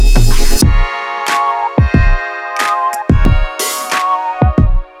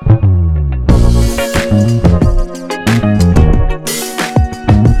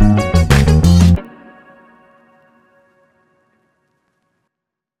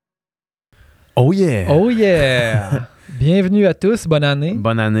Oh yeah! Oh yeah! Bienvenue à tous, bonne année.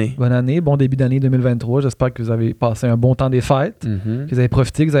 Bonne année. Bonne année, bon début d'année 2023. J'espère que vous avez passé un bon temps des fêtes, que vous avez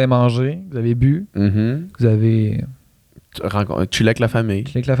profité, que vous avez mangé, que vous avez bu, que vous avez... Chiller avec la famille.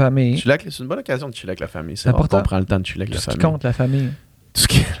 chillé avec la famille. C'est une bonne occasion de chiller avec la famille. C'est important. important. On prend le temps de chiller avec la Tout ce qui famille. compte, la famille. Tout ce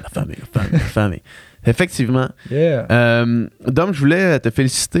qui est la famille. Effectivement. Yeah. Dom, je voulais te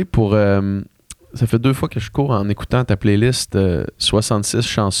féliciter pour... ça fait 2 fois que je cours en écoutant ta playlist 66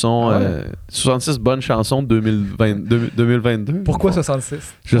 chansons, 66 bonnes chansons de 2022. Pourquoi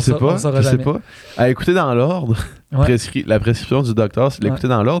 66? Je sais pas. À écouter dans l'ordre. Ouais. La prescription du docteur, c'est de l'écouter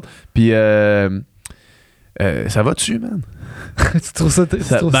dans l'ordre. Puis ça va dessus, man. Tu trouves ça...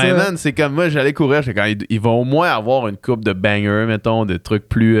 Man, c'est comme moi, j'allais courir, j'étais quand il va au moins avoir une coupe de bangers, mettons, de trucs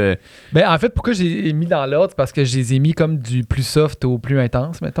plus... Ben, en fait, pourquoi j'ai mis dans l'ordre? C'est parce que je les ai mis comme du plus soft au plus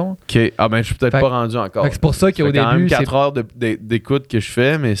intense, mettons. OK. Ah ben, je suis peut-être pas rendu encore. C'est pour ça qu'au début... C'est quand même 4 heures d'écoute que je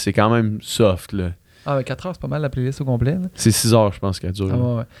fais, mais c'est quand même soft, là. Ah, mais 4 heures, c'est pas mal la playlist au complet. Là. C'est 6 heures, je pense, qu'elle dure.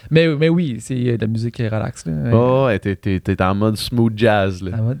 Ah, ouais. Mais oui, c'est de la musique qui est relax. Là. Oh, ouais, t'es en mode smooth jazz,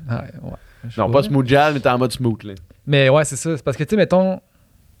 là. En mode... ouais. Non, pas smooth jazz, mais t'es en mode smooth, là. Mais ouais, c'est ça. C'est parce que, tu sais,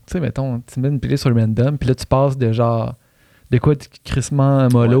 mettons, tu mets une playlist sur le random, puis là, tu passes de genre, de quoi de crissement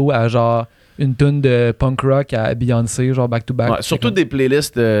mollo à genre une tune de punk rock à Beyoncé, genre back-to-back. Ouais, surtout des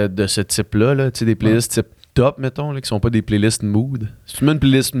playlists de ce type-là, là, tu sais, des playlists type top, mettons, là, qui sont pas des playlists mood. Si tu mets une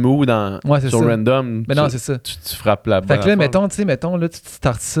playlist mood sur ça. random, mais non, c'est ça. Tu frappes la bonne Fait que là, affaire. mettons, là, tu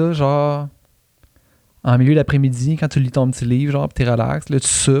startes ça, genre, en milieu d'après-midi, quand tu lis ton petit livre, genre, puis t'es relax, là, tu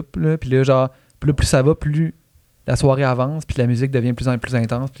soupes, là, puis là, genre, plus ça va, plus la soirée avance, puis la musique devient de plus en plus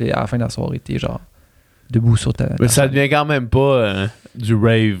intense, puis à la fin de la soirée, t'es genre debout sur ta... Mais ça devient quand même pas du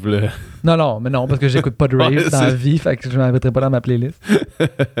rave, là. Non, parce que j'écoute pas de rave dans la vie, fait que je m'en mettrai pas dans ma playlist.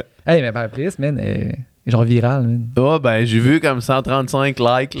 Hey, mais ma playlist, man, est genre virale, man. Oh, ben, j'ai vu comme 135 likes,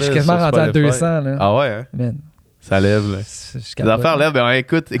 là. Je suis quasiment rendu à 200, là. Ah ouais, hein? Man. Ça lève, là. Les affaires lèvent. Ben,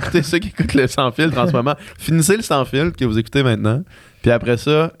 écoutez ceux qui écoutent le sans filtre en ce moment. Finissez le sans filtre que vous écoutez maintenant. Puis après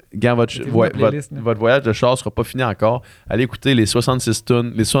ça, quand votre voyage de char sera pas fini encore, allez écouter les 66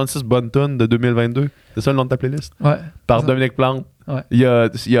 bonnes tunes de 2022. C'est ça le nom de ta playlist? Ouais. Par Dominique Plante. Ouais.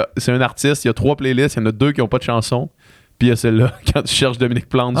 C'est un artiste, il y a 3 playlists, il y en a 2 qui n'ont pas de chansons. Puis il y a celle-là, quand tu cherches Dominique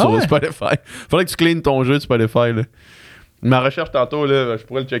Plante sur Spotify. Faudrait que tu cleanes ton jeu de Spotify, là. Ma recherche tantôt, là, je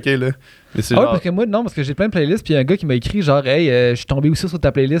pourrais le checker, là. Mais c'est genre... parce que j'ai plein de playlists, puis il y a un gars qui m'a écrit genre, hey, je suis tombé aussi sur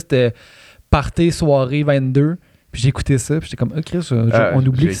ta playlist Party Soirée 22. Puis j'ai écouté ça, puis j'étais comme, oh Chris, on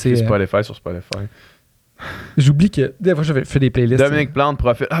oublie que c'est... Spotify sur Spotify. J'oublie que... Des fois, je fais des playlists. Dominique Plante,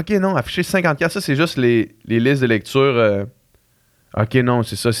 profil. OK, non, afficher 54, ça, c'est juste les listes de lecture. OK, non,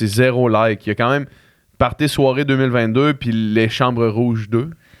 c'est ça, c'est 0 like. Il y a quand même Party Soirée 2022, puis Les Chambres Rouges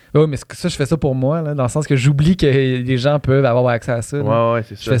 2. Oui, mais ça, je fais ça pour moi, là, dans le sens que j'oublie que les gens peuvent avoir accès à ça. Ouais,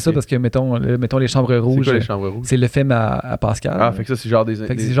 c'est ça. Je fais ça parce que, mettons les Chambres Rouges. C'est quoi les Chambres Rouges? C'est le film à Pascal. Ah, fait que ça, c'est genre des...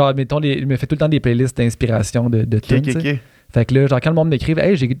 Fait que c'est genre, mettons, il me fait tout le temps des playlists d'inspiration de tunes. OK. Fait que là, genre, quand le monde m'écrive,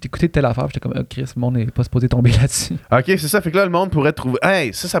 hey, j'ai écouté telle affaire, j'étais comme, oh, Chris, le monde n'est pas supposé tomber là-dessus. OK, c'est ça. Fait que là, le monde pourrait trouver.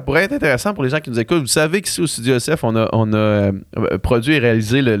 Hey, ça pourrait être intéressant pour les gens qui nous écoutent. Vous savez qu'ici au Studio SF, on a produit et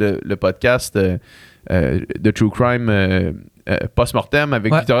réalisé le podcast de True Crime Post-Mortem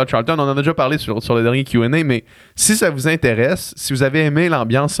avec Victoria Charlton. On en a déjà parlé sur le dernier Q&A, mais si ça vous intéresse, si vous avez aimé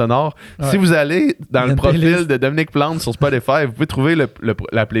l'ambiance sonore, si vous allez dans le profil de Dominique Plante sur Spotify, vous pouvez trouver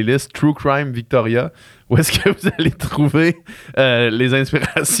la playlist True Crime Victoria, où est-ce que vous allez trouver les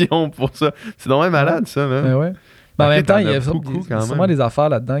inspirations pour ça. C'est donc malade, ça. Là. Ouais. Mais en même temps, il y a sûrement des affaires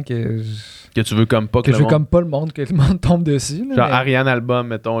là-dedans que tu veux comme pas que je veux comme pas le monde tombe dessus. Là, genre Ariane Album,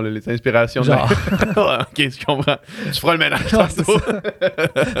 mettons, les inspirations. Genre. OK, je comprends. Tu feras le ménage tantôt.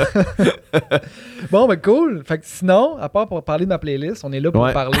 Bon, ben cool. Fait que sinon, à part pour parler de ma playlist, on est là pour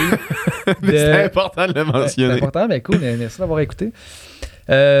parler mais c'est important de le mentionner. C'est important, mais cool. Merci d'avoir écouté.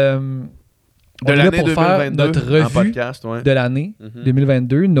 De l'année 2022, faire notre revue podcast, de l'année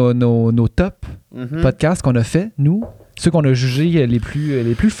 2022, nos top podcasts qu'on a fait, nous. Ceux qu'on a jugés les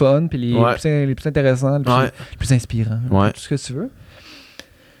plus fun, puis les plus intéressants, les plus inspirants, tout ce que tu veux.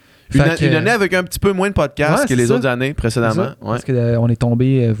 Une année avec un petit peu moins de podcasts que les autres années précédemment. Parce qu'on est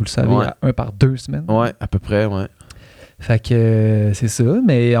tombé, vous le savez, à 1 par 2 semaines. Ouais, à peu près, ouais. Fait que c'est ça,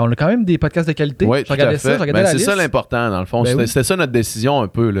 mais on a quand même des podcasts de qualité. Oui, je regardais ça, c'est la liste. ça l'important, dans le fond. C'était ça notre décision un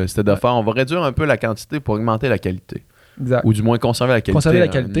peu, là. C'était de faire, on va réduire un peu la quantité pour augmenter la qualité. Exact. Ou du moins conserver la qualité.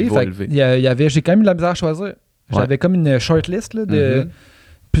 J'ai quand même de la misère à choisir. J'avais comme une shortlist là, de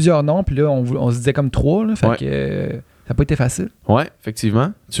plusieurs noms, puis là, on se disait comme 3. Là, fait que Ça n'a pas été facile. Ouais,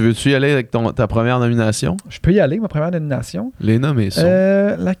 effectivement. Tu veux-tu y aller avec ta première nomination? Je peux y aller, ma première nomination. Les nommés sont.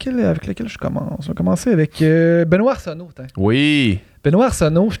 Avec laquelle je commence? Je vais commencer avec Benoît Arsenault. Oui. Benoît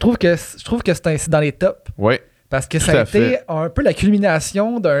Arsenault, je trouve que c'est dans les tops. Oui. Parce que ça a été un peu la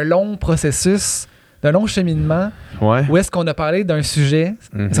culmination d'un long processus, d'un long cheminement, où est-ce qu'on a parlé d'un sujet,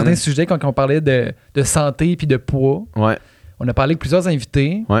 certains sujets, quand on parlait de santé puis de poids. Ouais. On a parlé avec plusieurs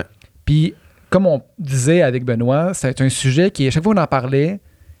invités. Ouais. Puis, comme on disait avec Benoît, c'est un sujet qui, à chaque fois qu'on en parlait,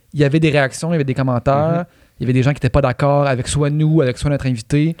 il y avait des réactions, il y avait des commentaires, il y avait des gens qui n'étaient pas d'accord avec soit nous, avec soit notre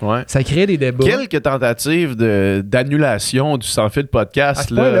invité. Ouais. Ça créait des débats. Quelques tentatives d'annulation du Sans Fil podcast. À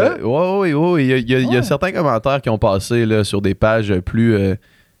ce point-là? Oui. Il y a certains commentaires qui ont passé là, sur des pages plus...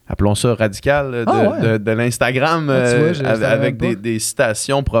 appelons ça radical, de l'Instagram, avec des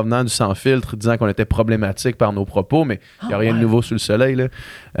citations provenant du Sans Filtre disant qu'on était problématique par nos propos, mais il n'y a rien de nouveau sous le soleil. Là.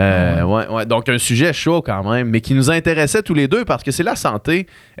 Donc, un sujet chaud quand même, mais qui nous intéressait tous les deux parce que c'est la santé,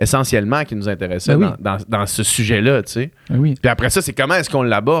 essentiellement, qui nous intéressait dans ce sujet-là. Tu sais. Oui. Puis après ça, c'est comment est-ce qu'on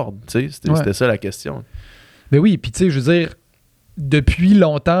l'aborde? Tu sais? C'était ça la question. Ben oui, puis tu sais, je veux dire, depuis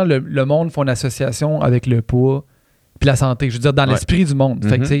longtemps, le monde fait une association avec le poids puis la santé, je veux dire, dans l'esprit du monde.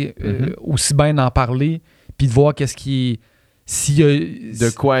 Fait que, tu sais, aussi bien d'en parler, puis de voir qu'est-ce qui est...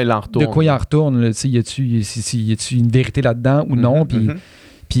 de quoi il en retourne. De quoi il en retourne. Là, y a-tu une vérité là-dedans ou non?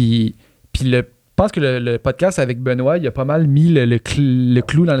 Puis je pense que le podcast avec Benoît, il a pas mal mis le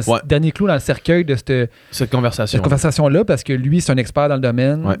clou dans le dernier clou dans le cercueil de cette conversation-là, parce que lui, c'est un expert dans le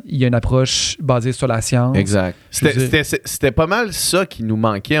domaine. Ouais. Il a une approche basée sur la science. Exact. C'était pas mal ça qui nous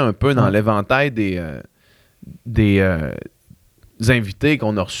manquait un peu dans l'éventail des invités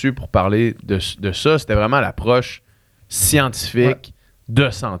qu'on a reçus pour parler de ça. C'était vraiment l'approche scientifique de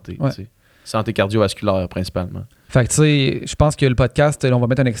santé. Santé cardiovasculaire principalement. Fait que tu sais, je pense que le podcast, on va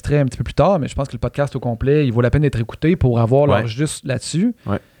mettre un extrait un petit peu plus tard, mais je pense que le podcast au complet, il vaut la peine d'être écouté pour avoir leur juste là-dessus.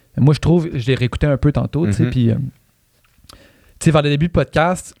 Ouais. Moi, je trouve, je l'ai réécouté un peu tantôt, tu sais, puis tu sais, vers le début du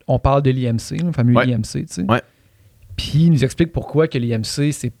podcast, on parle de l'IMC, le fameux IMC, tu sais. Ouais. Puis il nous explique pourquoi que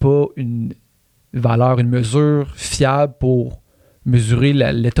l'IMC, c'est pas une valeur, une mesure fiable pour mesurer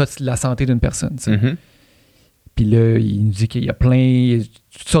l'état de la santé d'une personne. Puis là, il nous dit qu'il y a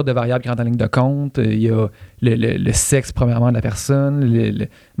toutes sortes de variables qui rentrent en ligne de compte. Il y a le sexe, premièrement, de la personne,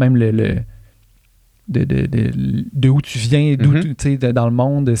 même de où tu viens, d'où tu sais, dans le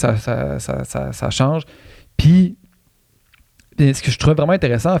monde, ça change. Puis, ce que je trouve vraiment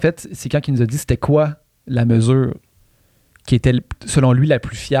intéressant, en fait, c'est quand il nous a dit c'était quoi la mesure qui était, selon lui, la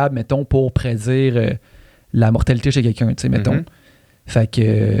plus fiable, mettons, pour prédire la mortalité chez quelqu'un, tu sais, mettons. Fait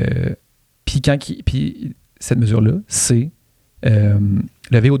que... Puis cette mesure-là, c'est le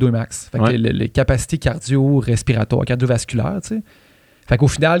VO2 max. Fait que les capacités cardio-respiratoires, cardiovasculaires, tu sais. Fait qu'au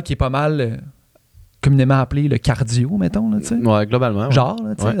final, qui est pas mal communément appelé le cardio, mettons, là, tu sais. Ouais, globalement. Genre,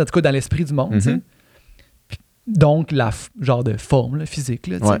 là, tu sais. En tout cas, dans l'esprit du monde, tu sais. Donc, genre de forme là, physique,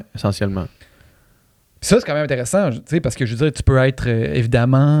 là, tu sais. Ouais, essentiellement. Puis ça, c'est quand même intéressant, tu sais, parce que je veux dire, tu peux être,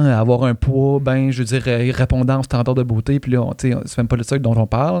 évidemment, avoir un poids, ben, je veux dire, répondant aux standards de beauté, puis là, tu sais, c'est même pas le truc dont on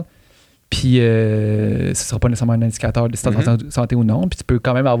parle. Puis ce sera pas nécessairement un indicateur de santé ou non. Puis tu peux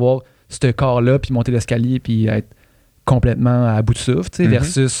quand même avoir ce corps-là, puis monter l'escalier, puis être complètement à bout de souffle, tu sais,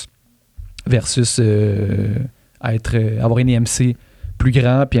 versus avoir une IMC plus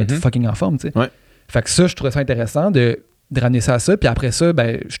grand, puis être fucking en forme, tu sais. Ouais. Fait que ça, je trouvais ça intéressant de ramener ça à ça, puis après ça,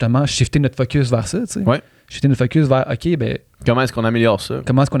 ben, justement, shifter notre focus vers ça, tu sais. Ouais. Shifter notre focus vers, OK, ben... Comment est-ce qu'on améliore ça?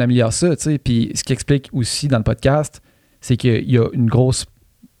 Comment est-ce qu'on améliore ça, tu sais. Puis ce qui explique aussi dans le podcast, c'est qu'il y a une grosse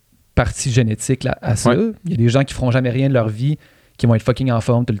partie génétique là, à ça. Ouais. Il y a des gens qui feront jamais rien de leur vie, qui vont être fucking en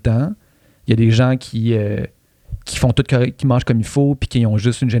forme tout le temps. Il y a des gens qui font tout correct, qui mangent comme il faut, puis qui ont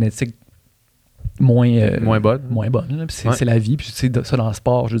juste une génétique moins bonne. Là, puis c'est la vie. Puis c'est ça dans le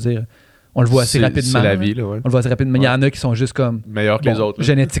sport, je veux dire. On le voit assez rapidement. C'est la vie, là, ouais. On le voit assez rapidement. Il y en a qui sont juste comme... meilleurs que les autres. Là.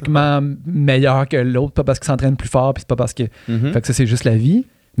 Génétiquement meilleurs que l'autre, pas parce qu'ils s'entraînent plus fort, puis c'est pas parce que... Fait que ça, c'est juste la vie.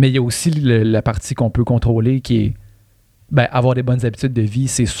 Mais il y a aussi la partie qu'on peut contrôler qui est... Ben, avoir des bonnes habitudes de vie,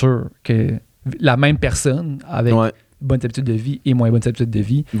 c'est sûr que la même personne avec bonnes habitudes de vie et moins bonnes habitudes de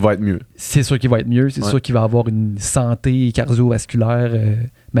vie... va être mieux. C'est sûr qu'il va être mieux. C'est sûr qu'il va avoir une santé cardiovasculaire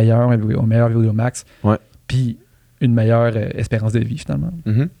meilleure, un meilleur VO2 max. Puis une meilleure espérance de vie, finalement.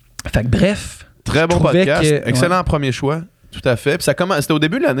 Fait que bref... Très bon podcast. Excellent premier choix. Tout à fait. Puis ça commence... C'était au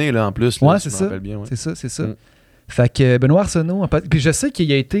début de l'année, là, en plus. Là, c'est ça. Bien, c'est ça. Fait que Benoît Arsenault... Puis je sais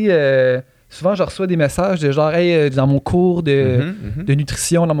qu'il a été... souvent, je reçois des messages de genre, hey, dans mon cours de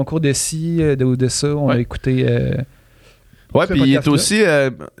nutrition, dans mon cours de ci, de ça, on a écouté Ouais, ce puis il est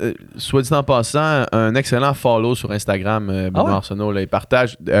podcast-là. aussi, soit dit en passant, un excellent follow sur Instagram, Benoît Arsenault. Là, il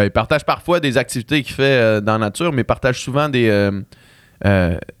partage parfois des activités qu'il fait dans la nature, mais il partage souvent des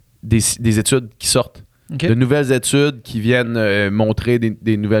études qui sortent. OK. De nouvelles études qui viennent montrer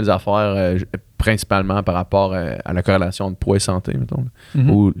des nouvelles affaires, principalement par rapport à la corrélation de poids et santé, mettons.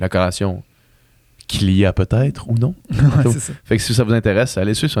 Ou la corrélation qu'il y a peut-être ou non. Ouais, c'est ça. Fait que si ça vous intéresse,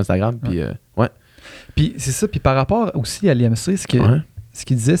 allez suivre sur Instagram. Puis, ouais. Puis c'est ça. Puis par rapport aussi à l'IMC, ce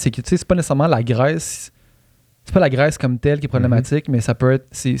qu'il disait, c'est que tu sais, c'est pas nécessairement la graisse. C'est pas la graisse comme telle qui est problématique, mais ça peut être.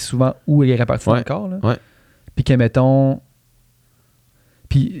 C'est souvent où elle est répartie dans le corps. Là. Ouais. Puis que, mettons.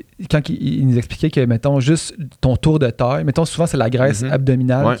 Puis quand il nous expliquait que, mettons, juste ton tour de taille, mettons, souvent c'est la graisse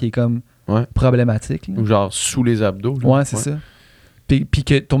abdominale qui est comme problématique. Là. Ou genre sous les abdos. Là. Ouais, c'est ça. Puis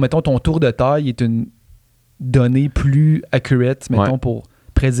que, mettons, ton tour de taille est une donnée plus accurate, mettons, pour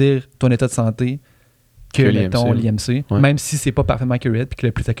prédire ton état de santé que mettons, l'IMC. Ouais. Même si c'est pas parfaitement accurate, puis que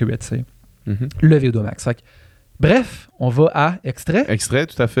le plus accurate, c'est le VO2 max. Fait que, bref, on va à extrait. Extrait,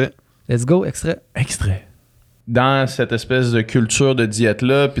 tout à fait. Let's go, extrait. Extrait. Dans cette espèce de culture de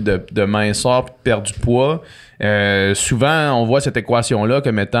diète-là, puis de minceur, puis de perdre du poids, souvent, on voit cette équation-là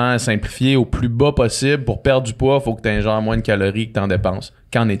comme étant simplifiée au plus bas possible. Pour perdre du poids, il faut que tu ingères moins de calories que tu en dépenses.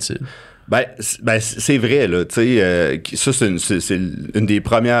 Qu'en est-il? Ben, c'est vrai, là, tu sais, ça, c'est une des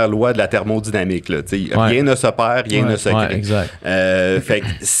premières lois de la thermodynamique, là, tu sais, rien ne se perd, rien ne se crée. Ouais, exact. Fait que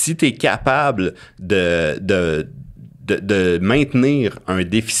si t'es capable de maintenir un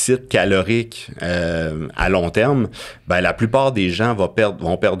déficit calorique à long terme, ben la plupart des gens vont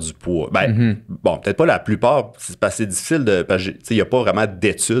perdre du poids. Ben, bon, peut-être pas la plupart, c'est parce que c'est difficile il n'y a pas vraiment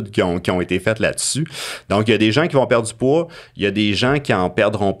d'études qui ont été faites là-dessus. Donc, il y a des gens qui vont perdre du poids, il y a des gens qui en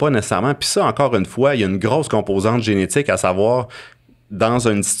perdront pas nécessairement. Puis ça, encore une fois, il y a une grosse composante génétique, à savoir dans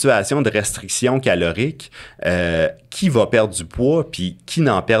une situation de restriction calorique, qui va perdre du poids puis qui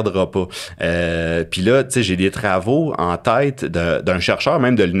n'en perdra pas. Puis là, tu sais, j'ai des travaux en tête d'un chercheur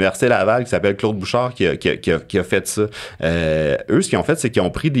même de l'Université Laval qui s'appelle Claude Bouchard qui a fait ça. Eux, ce qu'ils ont fait, c'est qu'ils ont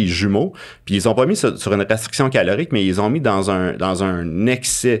pris des jumeaux puis ils ont pas mis ça sur une restriction calorique, mais ils ont mis dans un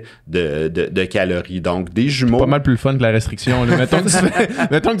excès de calories. Donc, des jumeaux... Pas mal plus le fun que la restriction. Là. Mettons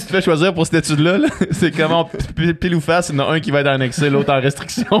que tu te fais choisir pour cette étude-là, là, c'est comment pile ou face, il y en a un qui va être en excès, l'autre en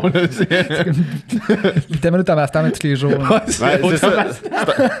restriction. Là, Il t'amène au Tamastam tous les jours. C'est ça.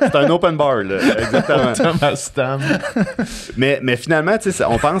 C'est un open bar, là. Exactement. Tamastam. Mais finalement, tu sais,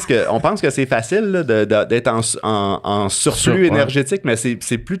 on pense que c'est facile là, d'être en surplus énergétique, mais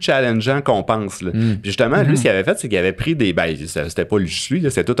c'est plus challengeant qu'on pense. Là. Puis justement, lui, ce qu'il avait fait, c'est qu'il avait pris c'était pas juste lui,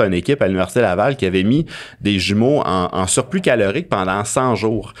 c'était toute une équipe à l'Université Laval qui avait mis des jumeaux en surplus calorique pendant 100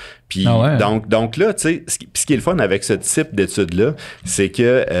 jours. Puis donc là, tu sais, ce qui est le fun avec ce type d'études-là, c'est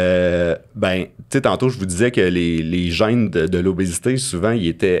que, tu sais, tantôt, je vous disais que les gènes de l'obésité, souvent, ils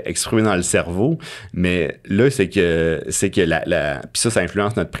étaient exprimés dans le cerveau, mais là, c'est que puis ça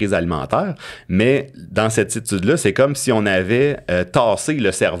influence notre prise alimentaire, mais dans cette étude-là, c'est comme si on avait tassé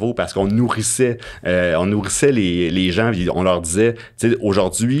le cerveau parce qu'on nourrissait les gens, on leur disait, tu sais,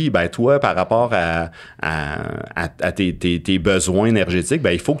 aujourd'hui, ben toi, par rapport à tes besoins énergétiques,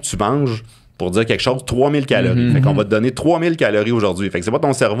 ben il faut que tu manges, pour dire quelque chose, 3000 calories. Fait qu'on va te donner 3000 calories aujourd'hui. Fait que c'est pas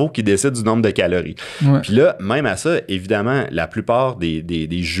ton cerveau qui décide du nombre de calories. Ouais. Puis là, même à ça, évidemment, la plupart des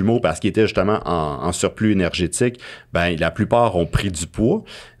jumeaux, parce qu'ils étaient justement en surplus énergétique, ben la plupart ont pris du poids.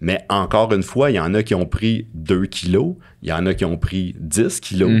 Mais encore une fois, il y en a qui ont pris 2 kilos. Il y en a qui ont pris 10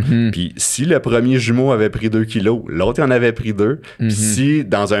 kilos. Puis si le premier jumeau avait pris 2 kilos, l'autre, il en avait pris 2. Puis si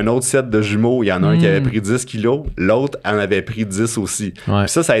dans un autre set de jumeaux, il y en a un qui avait pris 10 kilos, l'autre en avait pris 10 aussi. Ouais.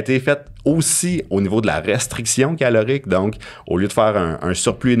 Puis ça a été fait aussi au niveau de la restriction calorique. Donc, au lieu de faire un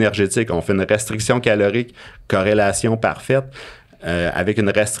surplus énergétique, on fait une restriction calorique, corrélation parfaite, avec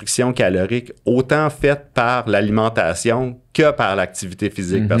une restriction calorique autant faite par l'alimentation que par l'activité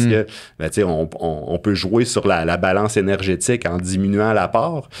physique. Parce que, ben, tu sais, on peut jouer sur la balance énergétique en diminuant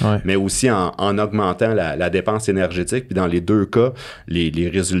l'apport, mais aussi en augmentant la dépense énergétique. Puis dans les deux cas, les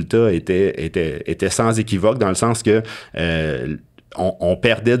résultats étaient sans équivoque, dans le sens que on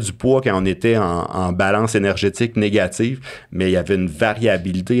perdait du poids quand on était en balance énergétique négative, mais il y avait une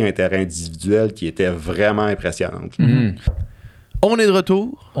variabilité interindividuelle qui était vraiment impressionnante. On est de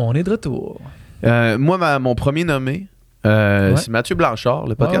retour. Moi, mon premier nommé, c'est Mathieu Blanchard,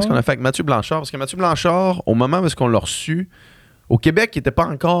 le podcast qu'on a fait avec Mathieu Blanchard. Parce que Mathieu Blanchard, au moment où on l'a reçu, au Québec, il n'était pas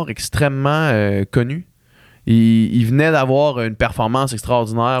encore extrêmement connu. Il venait d'avoir une performance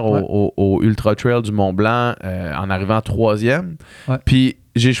extraordinaire au Ultra Trail du Mont-Blanc en arrivant 3e. Puis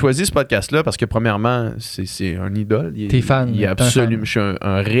j'ai choisi ce podcast-là parce que, premièrement, c'est un idole. T'es fan. Il est absolument... Je suis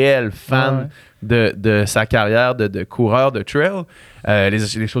un réel fan de sa carrière de coureur de trail.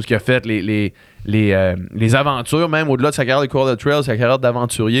 Les choses qu'il a faites, les aventures, même au-delà de sa carrière de coureur de trail, sa carrière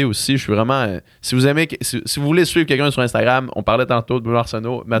d'aventurier aussi. Je suis vraiment... si vous voulez suivre quelqu'un sur Instagram, on parlait tantôt de Bruno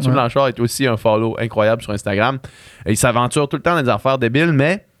Arsenault, Mathieu Blanchard est aussi un follow incroyable sur Instagram. Il s'aventure tout le temps dans des affaires débiles,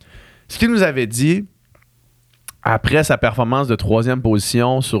 mais ce qu'il nous avait dit... Après sa performance de 3e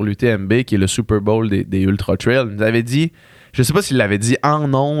position sur l'UTMB, qui est le Super Bowl des Ultra Trail, il nous avait dit, je sais pas s'il l'avait dit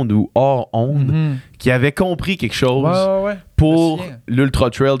en onde ou hors onde, qu'il avait compris quelque chose pour l'Ultra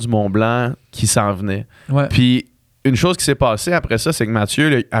Trail du Mont-Blanc qui s'en venait. Ouais. Puis une chose qui s'est passée après ça, c'est que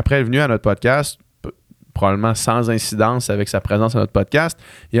Mathieu, après est venu à notre podcast, probablement sans incidence avec sa présence à notre podcast,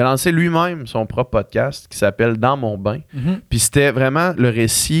 il a lancé lui-même son propre podcast qui s'appelle Dans mon bain. Puis c'était vraiment le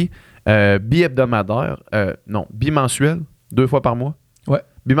récit bi-hebdomadaire, non, bimensuel, 2 fois par mois. Ouais.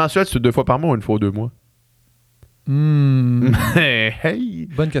 Bimensuel, c'est 2 fois par mois ou 1 fois 2 mois? Hey!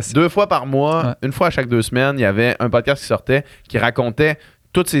 Bonne question. 2 fois par mois, 1 fois à chaque 2 semaines, il y avait un podcast qui sortait qui racontait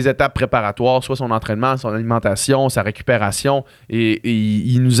toutes ses étapes préparatoires, soit son entraînement, son alimentation, sa récupération, et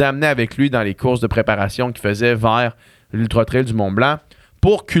il nous amenait avec lui dans les courses de préparation qu'il faisait vers l'Ultra Trail du Mont-Blanc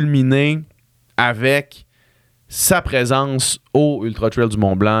pour culminer avec sa présence au Ultra Trail du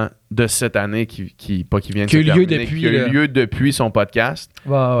Mont-Blanc de cette année qui vient de se terminer, qui a eu lieu depuis son podcast.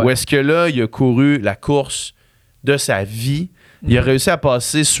 Où est-ce que là, il a couru la course de sa vie. Il a réussi à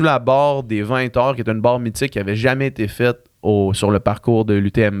passer sous la barre des 20 heures, qui est une barre mythique qui n'avait jamais été faite sur le parcours de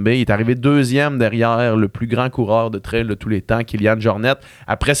l'UTMB. Il est arrivé 2e derrière le plus grand coureur de trail de tous les temps, Kylian Jornet,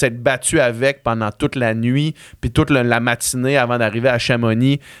 après s'être battu avec pendant toute la nuit, puis toute la matinée avant d'arriver à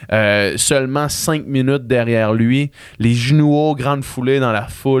Chamonix, seulement 5 minutes derrière lui, les genoux hauts, grande foulée dans la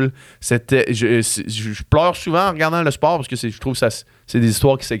foule. Je pleure souvent en regardant le sport parce que je trouve que c'est des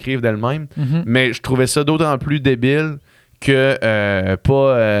histoires qui s'écrivent d'elles-mêmes, mais je trouvais ça d'autant plus débile que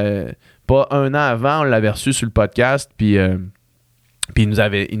pas 1 an avant, on l'avait reçu sur le podcast, puis il nous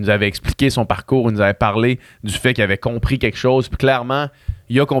avait expliqué son parcours, il nous avait parlé du fait qu'il avait compris quelque chose, puis clairement,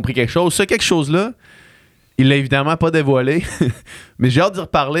 il a compris quelque chose. Ce quelque chose-là, il l'a évidemment pas dévoilé, mais j'ai hâte d'y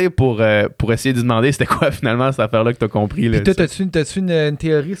reparler pour essayer de lui demander c'était quoi finalement cette affaire-là que tu as compris. Puis toi, t'as-tu une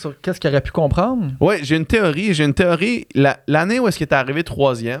théorie sur qu'est-ce qu'il aurait pu comprendre? Oui, j'ai une théorie. L'année où est-ce qu'il est arrivé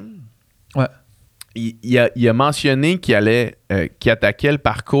 3e, il a mentionné qu'il attaquait le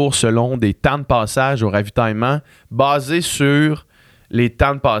parcours selon des temps de passage au ravitaillement basés sur les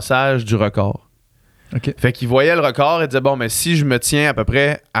temps de passage du record. Okay. Fait qu'il voyait le record et disait, bon, mais si je me tiens à peu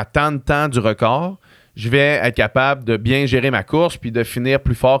près à tant de temps du record, je vais être capable de bien gérer ma course puis de finir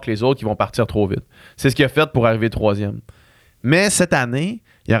plus fort que les autres qui vont partir trop vite. C'est ce qu'il a fait pour arriver 3e. Mais cette année,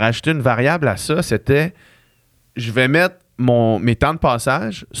 il a rajouté une variable à ça, c'était, je vais mettre mes temps de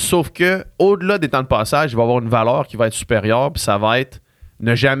passage, sauf que au-delà des temps de passage, il va y avoir une valeur qui va être supérieure, puis ça va être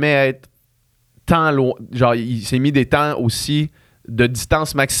ne jamais être tant loin. Genre, il s'est mis des temps aussi de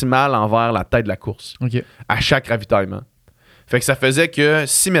distance maximale envers la tête de la course à chaque ravitaillement. Fait que ça faisait que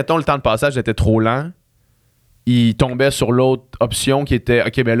si, mettons, le temps de passage était trop lent, il tombait sur l'autre option qui était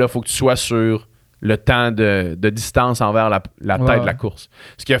OK, ben là, il faut que tu sois sur le temps de distance envers la tête de la course.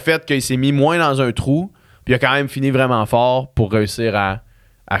 Ce qui a fait qu'il s'est mis moins dans un trou. Puis il a quand même fini vraiment fort pour réussir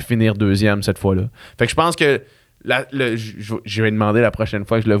à finir 2e cette fois-là. Fait que je pense que je vais demander la prochaine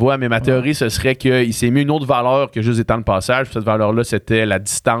fois que je le vois, mais ma théorie, ce serait qu'il s'est mis une autre valeur que juste des temps de passage. Puis cette valeur-là, c'était la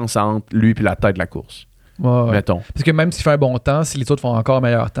distance entre lui et la tête de la course. Mettons. Parce que même s'il fait un bon temps, si les autres font encore un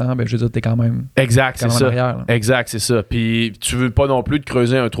meilleur temps, ben je veux dire, t'es quand même. Exact, c'est ça. Exact, c'est ça. Puis tu veux pas non plus te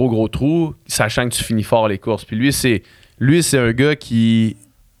creuser un trop gros trou, sachant que tu finis fort les courses. Puis lui, c'est un gars qui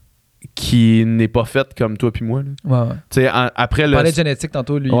n'est pas fait comme toi puis moi. Après on parlait de génétique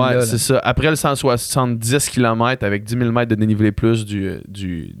tantôt, lui. C'est ça. Après le 170 km avec 10 000 mètres de dénivelé plus de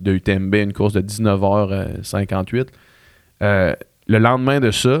UTMB, une course de 19h58, le lendemain de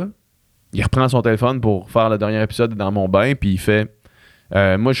ça, il reprend son téléphone pour faire le dernier épisode Dans mon bain, puis il fait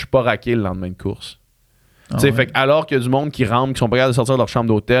moi, je suis pas raqué le lendemain de course. Fait alors qu'il y a du monde qui rentre, qui sont pas capables de sortir de leur chambre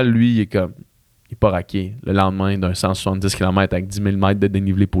d'hôtel, lui, il est pas raqué le lendemain d'un 170 km avec 10 000 mètres de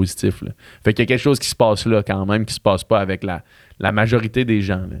dénivelé positif. Là. Fait qu'il y a quelque chose qui se passe là quand même, qui se passe pas avec la majorité des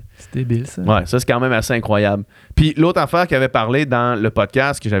gens. Là. C'est débile, ça. Ouais, ça, c'est quand même assez incroyable. Puis l'autre affaire qu'il avait parlé dans le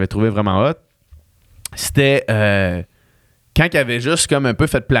podcast que j'avais trouvé vraiment hot, c'était quand il avait juste comme un peu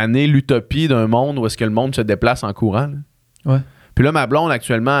fait planer l'utopie d'un monde où est-ce que le monde se déplace en courant. Là. Ouais. Puis là, ma blonde,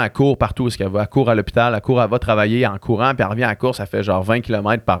 actuellement, elle court partout où est-ce qu'elle va. Elle court à l'hôpital, elle va travailler en courant, puis elle revient à la course, ça fait genre 20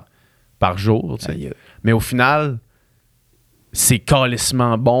 km par jour. Mais au final, c'est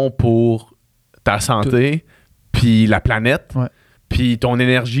calissement bon pour ta santé puis la planète. Ouais. puis ton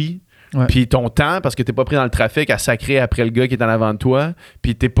énergie, puis ton temps, parce que t'es pas pris dans le trafic à sacrer après le gars qui est en avant de toi,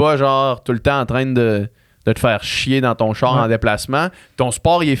 puis t'es pas genre tout le temps en train de te faire chier dans ton char en déplacement. Ton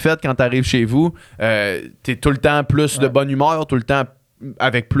sport, il est fait quand t'arrives chez vous. T'es tout le temps plus de bonne humeur, tout le temps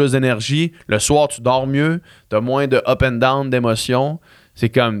avec plus d'énergie. Le soir, tu dors mieux. T'as moins de up and down d'émotions. C'est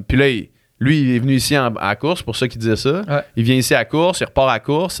comme... Puis là, lui, il est venu ici à course, pour ça qu'il disait ça. Ouais. Il vient ici à course, il repart à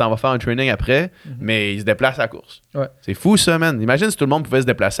course, ça va faire un training après, mais il se déplace à course. Ouais. C'est fou, ça, man. Imagine si tout le monde pouvait se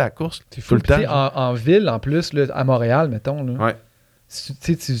déplacer à course. C'est fou. Tout le temps. En ville, en plus, là, à Montréal, mettons, là,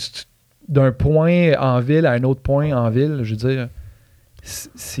 d'un point en ville à un autre point en ville, je veux dire,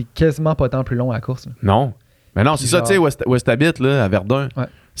 c'est quasiment pas tant plus long à la course. Là. Non. Mais non, c'est genre... ça, tu sais, où est-ce que t'habites, là, à Verdun. Ouais.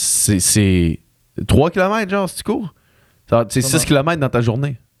 C'est 3 km, genre, si tu cours. C'est 6 km dans ta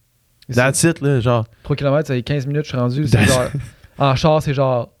journée. That's it, là, genre. 3 km, ça fait 15 minutes, je suis rendu. C'est genre, en char, c'est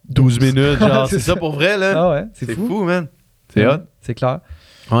genre 12 minutes, genre. c'est ça pour vrai, là. Ah ouais, c'est fou, man. C'est hot. C'est clair.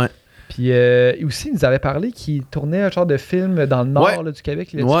 Ouais. Puis aussi, il nous avait parlé qu'il tournait un genre de film dans le nord là, du Québec.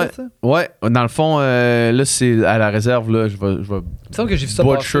 Il a fait ça? Ouais. Dans le fond, là, c'est à la réserve, là. Je vais il semble que j'ai vu ça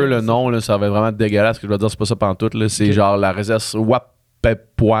butcher le nom, là. Ça va être vraiment dégueulasse. Ce que je vais dire, c'est pas ça pantoute, là. C'est genre la réserve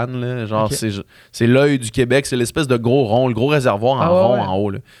Wapepoine, là. Genre, c'est l'œil du Québec. C'est l'espèce de gros rond, le gros réservoir en rond en haut,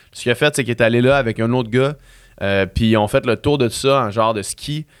 là. Ce qu'il a fait, c'est qu'il est allé là avec un autre gars. Puis ils ont fait le tour de ça en genre de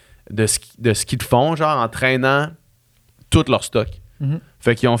ski de fond, genre en traînant tout leur stock.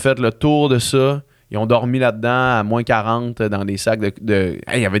 Fait qu'ils ont fait le tour de ça. Ils ont dormi là-dedans à moins 40 dans des sacs de...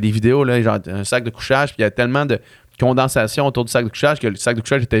 Hey, il y avait des vidéos, là, genre un sac de couchage, puis il y a tellement de condensation autour du sac de couchage que le sac de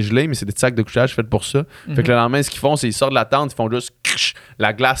couchage était gelé, mais c'est des sacs de couchage faits pour ça. Fait que le lendemain, ce qu'ils font, c'est qu'ils sortent de la tente, ils font juste...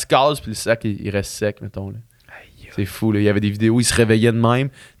 La glace casse, puis le sac, il reste sec, mettons. Là. C'est fou, là. Il y avait des vidéos où ils se réveillaient de même,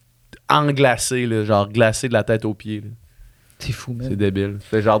 englacés, là, genre glacés de la tête aux pieds. Là. C'est fou, man. C'est débile. Ça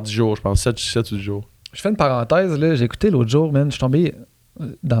fait genre 10 jours, je pense. 7 ou 10 jours. Je fais une parenthèse, là. J'ai écouté l'autre jour, man. Je suis tombé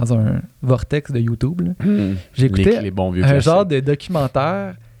dans un vortex de YouTube. Là. J'ai écouté les bons vieux un classiques. genre de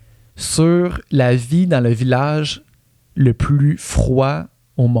documentaire sur la vie dans le village le plus froid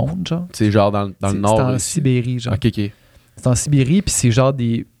au monde, genre. C'est genre dans le nord. C'est en Sibérie, genre. OK. C'est en Sibérie, puis c'est genre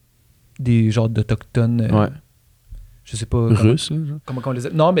des genres d'autochtones. Je sais pas. Russes, comment on les a...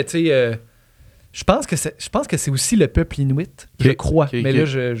 Non, mais tu sais... je pense que c'est aussi le peuple inuit, je crois. Mais là,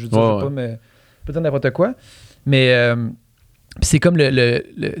 je veux dire, je vais pas dire n'importe quoi. Mais c'est comme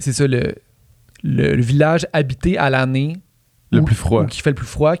c'est ça, le village habité à l'année le plus froid. Qui fait le plus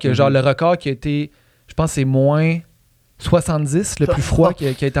froid. Que genre le record qui a été, je pense, c'est moins 70, le plus froid qui a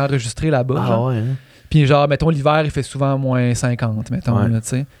été enregistré là-bas. Ah ouais. Hein? Puis genre, mettons, l'hiver, il fait souvent moins 50, mettons, là, tu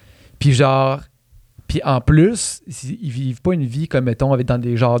sais. Puis genre, puis en plus, ils vivent pas une vie comme, mettons, dans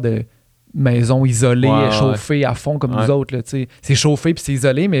des genres de maisons isolées, chauffées à fond comme nous autres, là, tu sais. C'est chauffé puis c'est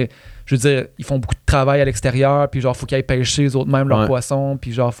isolé, mais je veux dire, ils font beaucoup de travail à l'extérieur, puis genre, faut qu'ils aillent pêcher eux autres même leurs poissons,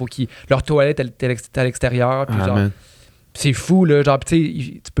 puis genre, faut qu'ils... Leur toilette est à l'extérieur, puis genre... Man. C'est fou, là, genre, tu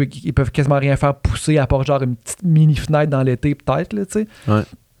sais, ils peuvent quasiment rien faire pousser à part genre une petite mini fenêtre dans l'été, peut-être, là, tu sais. Ouais.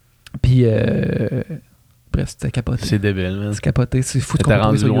 Puis, bref, c'était capoté. C'est débile, man. C'est capoté, c'est fou de comprendre. T'as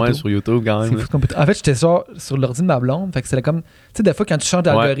rendu loin sur YouTube, quand même. En fait, j'étais sur l'ordi de ma blonde, fait que c'était comme... Tu sais, des fois, quand tu changes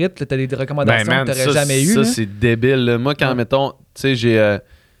d'algorithme, t'as des recommandations que t'aurais jamais eues. Ça, c'est débile, là. Moi, quand, mettons, tu sais,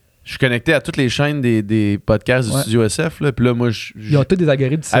 je suis connecté à toutes les chaînes des podcasts du Studio SF. Là, puis là, moi, ils ont tous des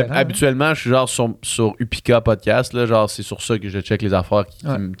algorithmes différents. Habituellement, je suis genre sur Upika Podcast. Là, genre, c'est sur ça que je check les affaires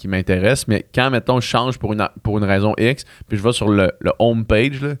qui m'intéressent. Mais quand, mettons, je change pour une raison X, puis je vais sur le home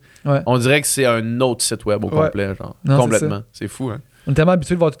page, là, on dirait que c'est un autre site web au complet. Genre, complètement. C'est fou. Hein? On est tellement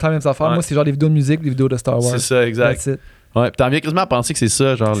habitué de voir tout le temps les mêmes affaires. Moi, c'est genre des vidéos de musique, des vidéos de Star Wars. C'est ça, exact. Ouais, pis t'en viens quasiment à penser que c'est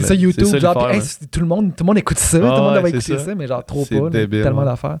ça, genre. C'est ça, YouTube, genre, tout le monde écoute ça, tout le monde va écouter ça, mais genre trop pas, débile, tellement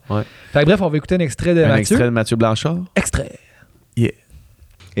d'affaires. Ouais. Fait que bref, on va écouter un extrait de Mathieu. Extrait de Mathieu Blanchard. Extrait. Yeah.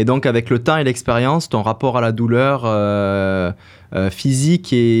 Et donc, avec le temps et l'expérience, ton rapport à la douleur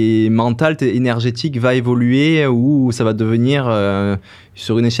physique et mentale, énergétique va évoluer ou ça va devenir,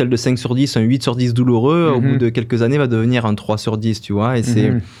 sur une échelle de 5 sur 10, un 8 sur 10 douloureux, au bout de quelques années, va devenir un 3 sur 10, tu vois,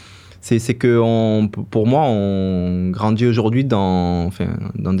 et c'est que pour moi, on grandit aujourd'hui dans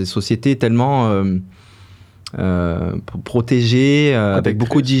des sociétés tellement protégées, avec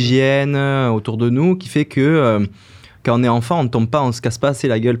beaucoup d'hygiène autour de nous, qui fait que quand on est enfant, on ne tombe pas, on ne se casse pas assez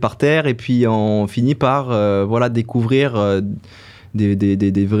la gueule par terre, et puis on finit par découvrir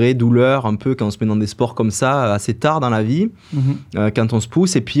des vraies douleurs un peu quand on se met dans des sports comme ça assez tard dans la vie, quand on se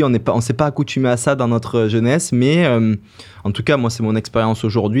pousse, et puis on s'est pas accoutumé à ça dans notre jeunesse, mais en tout cas moi c'est mon expérience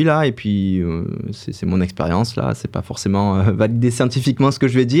aujourd'hui là, et puis c'est mon expérience là, c'est pas forcément validé scientifiquement ce que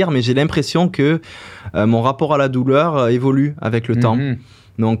je vais dire, mais j'ai l'impression que mon rapport à la douleur évolue avec le temps,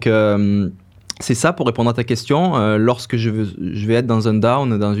 donc c'est ça pour répondre à ta question. Lorsque je vais être dans un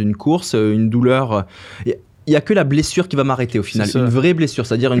down, dans une course, une douleur, il n'y a que la blessure qui va m'arrêter au final. Une vraie blessure,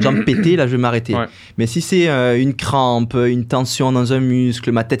 c'est-à-dire une jambe pétée, là je vais m'arrêter. Ouais. Mais si c'est une crampe, une tension dans un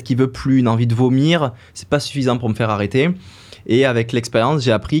muscle, ma tête qui veut plus, une envie de vomir, c'est pas suffisant pour me faire arrêter. Et avec l'expérience,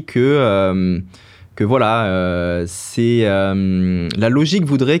 j'ai appris que voilà, la logique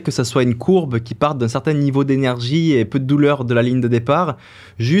voudrait que ça soit une courbe qui parte d'un certain niveau d'énergie et peu de douleur de la ligne de départ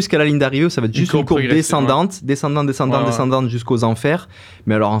jusqu'à la ligne d'arrivée où ça va être juste une courbe descendante, descendante jusqu'aux enfers.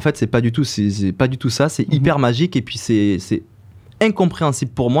 Mais alors en fait, c'est pas du tout ça, c'est hyper magique et puis c'est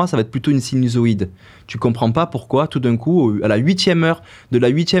incompréhensible pour moi, ça va être plutôt une sinusoïde. Tu comprends pas pourquoi tout d'un coup, à la 8e heure, de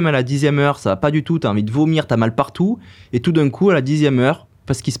la 8e à la 10e heure, ça va pas du tout, t'as envie de vomir, t'as mal partout, et tout d'un coup, à la 10e heure,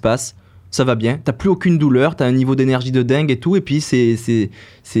 pas ce qui se passe, ça va bien, t'as plus aucune douleur, t'as un niveau d'énergie de dingue et tout, et puis c'est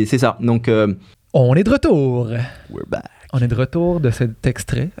ça. Donc, on est de retour. We're back. On est de retour de cet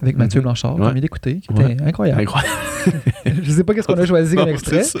extrait avec Mathieu Blanchard, qu'on vient d'écouter, qui était incroyable. Je sais pas qu'est-ce qu'on a choisi comme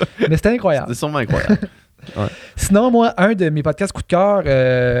extrait, mais c'était incroyable. C'était sûrement incroyable. Ouais. Sinon, moi, un de mes podcasts coup de cœur,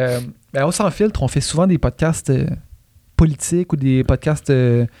 au Sans Filtre, on fait souvent des podcasts politiques ou des podcasts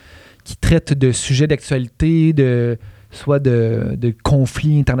qui traitent de sujets d'actualité, soit de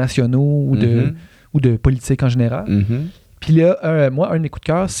conflits internationaux ou de politique en général. Puis là, moi, un de mes coups de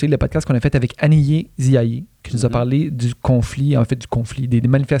cœur, c'est le podcast qu'on a fait avec Aniyé Ziaye, qui nous a parlé du conflit, des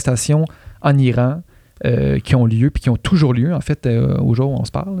manifestations en Iran qui ont lieu, puis qui ont toujours lieu, en fait, au jour où on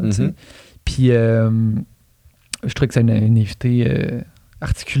se parle. Puis je trouvais que c'est une invitée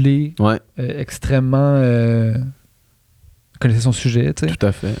articulée, extrêmement connaissait son sujet, tu sais. Tout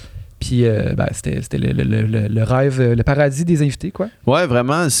à fait. Puis c'était le rêve, le paradis des invités, quoi. Ouais,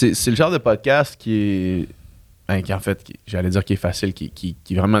 vraiment, c'est le genre de podcast qui est j'allais dire qui est facile, qui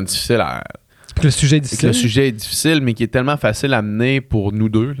est vraiment difficile à... Le sujet est difficile. Le sujet est difficile, mais qui est tellement facile à mener pour nous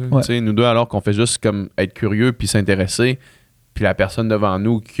deux. Là, nous deux, alors qu'on fait juste comme être curieux puis s'intéresser. Puis la personne devant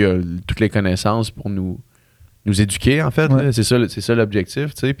nous qui a toutes les connaissances pour nous éduquer, en fait. Là, c'est ça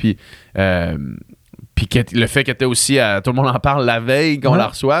l'objectif. Puis le fait que tu aussi tout le monde en parle la veille qu'on la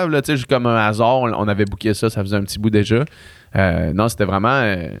reçoive, là, juste comme un hasard, on avait booké ça faisait un petit bout déjà. Non, c'était vraiment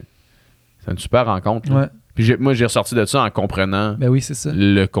c'est une super rencontre. Là. Puis moi, j'ai ressorti de ça en comprenant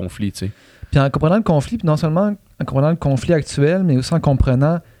le conflit. T'sais. Puis en comprenant le conflit, puis non seulement en comprenant le conflit actuel, mais aussi en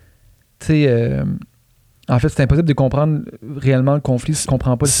comprenant, tu sais, en fait, c'est impossible de comprendre réellement le conflit si tu ne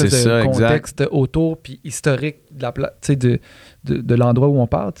comprends pas le contexte autour puis historique de l'endroit où on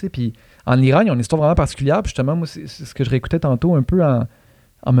parle. T'sais. Puis en Iran, il y a une histoire vraiment particulière. Puis justement, moi, c'est ce que je réécoutais tantôt un peu en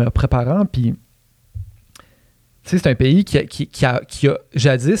me préparant. Puis, tu sais, c'est un pays qui a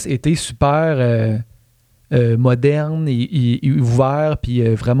jadis été super moderne et ouvert, puis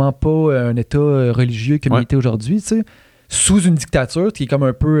vraiment pas un État religieux comme il était aujourd'hui, tu sais, sous une dictature qui est comme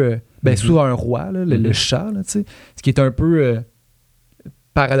un peu, sous un roi, là, le Shah, tu sais, ce qui est un peu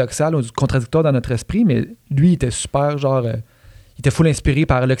paradoxal ou contradictoire dans notre esprit, mais lui, il était super, genre, il était full inspiré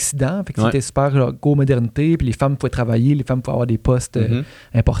par l'Occident, fait qu'il était super, genre, go-modernité, puis les femmes pouvaient travailler, les femmes pouvaient avoir des postes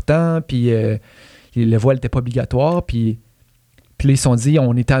importants, puis le voile n'était pas obligatoire, puis là, ils se sont dit,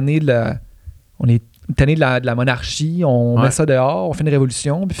 on est tanné de la monarchie, on met ça dehors, on fait une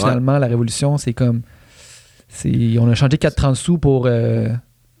révolution, puis finalement, la révolution, c'est comme... on a changé 4,30 sous pour...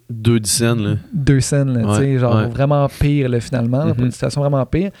 2 scènes, là. 2 scènes, là, tu sais, genre vraiment pire, là, finalement, pour une situation vraiment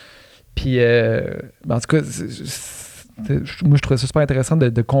pire. Puis, en tout cas, moi, je trouvais ça super intéressant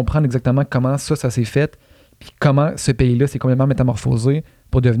de comprendre exactement comment ça s'est fait, puis comment ce pays-là s'est complètement métamorphosé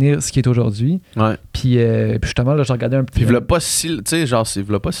pour devenir ce qui est aujourd'hui. Puis justement, là, je regardais un petit peu... Puis il pas si... Tu sais, genre, c'est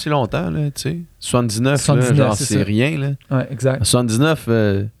pas si longtemps, là, tu sais. 79, là, genre, c'est rien, là. Ouais, exact. 79,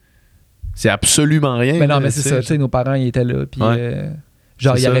 c'est absolument rien. Mais non, mais c'est ça, tu sais, nos parents, ils étaient là, puis...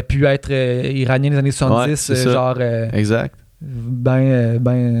 genre, il aurait pu être iranien des années 70, genre... exact.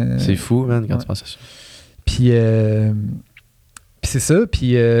 C'est fou, man, quand tu penses à ça. Puis c'est ça,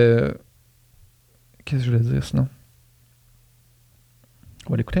 puis... Qu'est-ce que je voulais dire, sinon?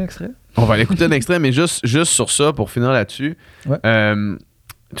 On va l'écouter un extrait? On va l'écouter un extrait, mais juste sur ça, pour finir là-dessus.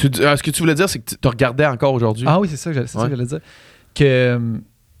 Ce que tu voulais dire, c'est que tu regardais encore aujourd'hui. Ah oui, c'est ça que j'allais dire. Que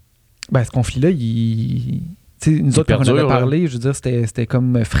ce conflit-là, nous autres, quand on avait parlé, je veux dire, c'était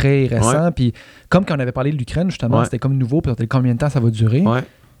comme frais et récent. Puis comme quand on avait parlé de l'Ukraine, justement, c'était comme nouveau. Puis on était combien de temps ça va durer?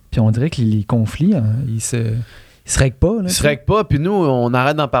 Puis on dirait que les conflits, ils se règlent pas. Là, ils se règlent pas, puis nous, on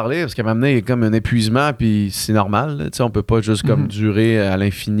arrête d'en parler parce qu'à un moment donné, il y a comme un épuisement, puis c'est normal. On peut pas juste comme durer à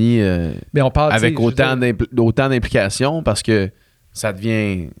l'infini mais on parle, avec autant d'implications parce que ça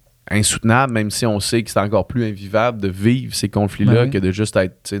devient insoutenable, même si on sait que c'est encore plus invivable de vivre ces conflits-là que de juste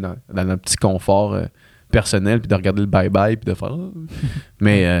être dans notre petit confort personnel, puis de regarder le bye-bye, puis de faire...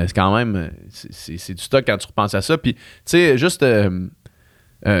 Mais c'est quand même... C'est du stock quand tu repenses à ça. Puis, tu sais, juste...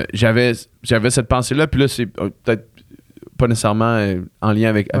 j'avais cette pensée-là, puis là, c'est peut-être pas nécessairement en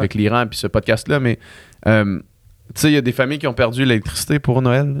lien avec l'Iran puis ce podcast-là, mais tu sais, il y a des familles qui ont perdu l'électricité pour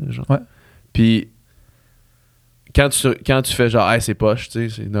Noël, genre. Ouais. Puis quand tu fais genre, hey, c'est poche, tu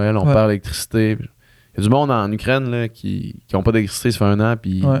sais, c'est Noël, on perd l'électricité. Il y a du monde en Ukraine là, qui ont pas d'électricité, ça fait 1 an,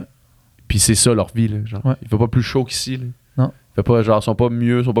 puis c'est ça leur vie, là, genre. Il fait pas plus chaud qu'ici, là. Non. Il fait pas, genre, sont pas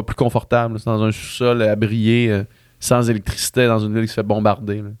mieux, sont pas plus confortables, là. C'est dans un sous-sol à briller, sans électricité, dans une ville qui se fait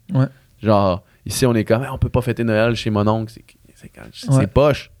bombarder, là. Ouais. Genre, ici, on est comme, on peut pas fêter Noël chez mon oncle. C'est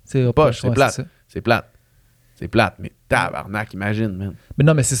poche. C'est poche, c'est plate. C'est C'est plate, mais tabarnak, imagine, man. Mais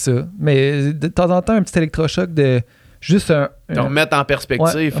non, mais c'est ça. Mais de temps en temps, un petit électrochoc de juste Te remettre en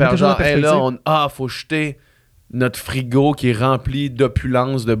perspective, faire genre, hey, là, faut jeter notre frigo qui est rempli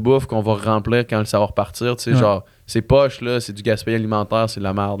d'opulence de bouffe qu'on va remplir quand ça va repartir. Tu sais, genre, c'est poche, là, c'est du gaspillage alimentaire, c'est de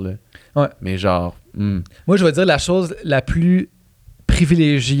la merde, là. Ouais. Mais genre. Moi, je vais dire la chose la plus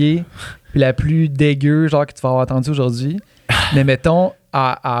privilégiée puis la plus dégueu, genre, que tu vas avoir entendu aujourd'hui. Mais mettons,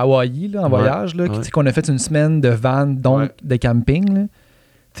 à Hawaï, là, en voyage, là, qu'on a fait une semaine de van, donc de camping, là.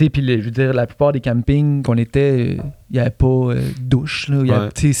 Tu sais, puis je veux dire, la plupart des campings qu'on était, il n'y avait pas de douche, là.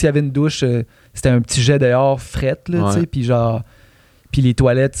 Tu sais, s'il y avait une douche, c'était un petit jet dehors frette, là, tu sais, puis genre... Puis les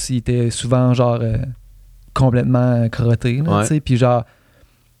toilettes, ils étaient souvent, genre, complètement crottées, là, tu sais, puis genre...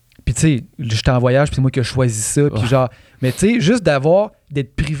 Puis tu sais, j'étais en voyage, puis c'est moi qui ai choisi ça, puis genre... Mais tu sais, juste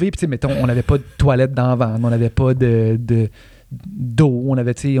d'être privé, puis tu sais, mettons, on n'avait pas de toilette dans la van, on n'avait pas d'eau, on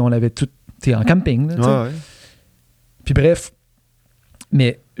avait tout, tu sais, en camping, là, tu sais. Puis bref...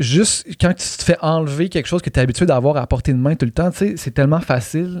 Mais juste quand tu te fais enlever quelque chose que tu es habitué d'avoir à portée de main tout le temps, tu sais, c'est tellement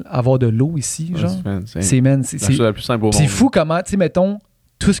facile d'avoir de l'eau ici, genre. C'est la plus simple au monde. C'est fou comment, tu sais, mettons,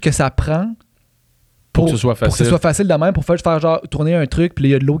 tout ce que ça prend pour que ce soit facile de même, pour faire genre tourner un truc, puis il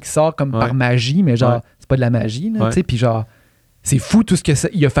y a de l'eau qui sort comme par magie, mais genre, c'est pas de la magie, là, tu sais, puis genre, c'est fou tout ce que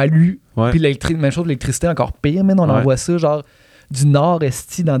il a fallu. Puis même chose, l'électricité, encore pire, mais on envoie ça, genre, du nord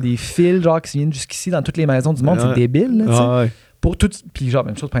esti dans des fils, genre, qui viennent jusqu'ici dans toutes les maisons du monde, c'est débile, là, tu sais. Pour tout, puis genre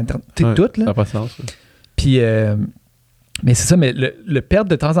même chose pour Internet, tout là. Ça n'a pas de sens. Puis mais c'est ça, mais le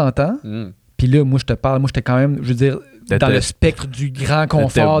perdre de temps en temps. Puis là, moi je te parle, moi j'étais quand même, je veux dire, dans le spectre du grand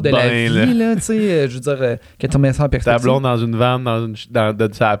confort de la vie là, tu sais, je veux dire, quand tu remets ça en perspective. Tablon dans une vanne,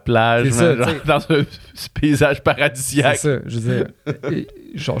 dans sa plage, ça, genre, dans un paysage paradisiaque. C'est ça, je veux dire,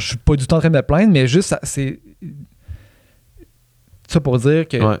 genre je suis pas du tout en train de me plaindre, mais juste c'est ça pour dire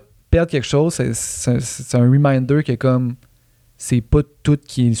que perdre quelque chose, c'est un reminder que comme c'est pas tout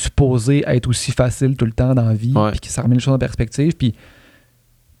qui est supposé être aussi facile tout le temps dans la vie, puis que ça remet les choses en perspective, puis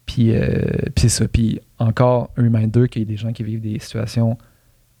c'est ça. Puis encore un reminder qu'il y a des gens qui vivent des situations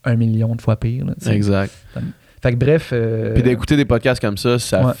 1 million de fois pires. Là, exact. Fait que bref... Puis d'écouter des podcasts comme ça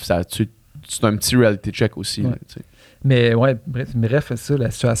c'est un petit reality check aussi. Là, mais ouais, bref, ça, la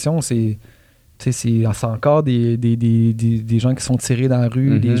situation, c'est encore des gens qui sont tirés dans la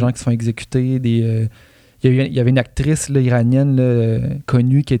rue, des gens qui se font exécuter, il y avait une actrice là, iranienne là,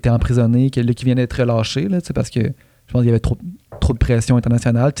 connue qui était emprisonnée, qui vient d'être relâchée, là, parce que je pense qu'il y avait trop de pression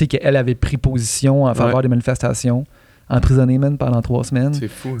internationale. Qu'elle avait pris position en faveur des manifestations, emprisonnée même pendant 3 semaines. C'est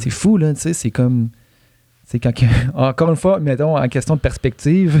fou. C'est fou, là, tu sais, c'est comme... C'est quand encore une fois, mettons, en question de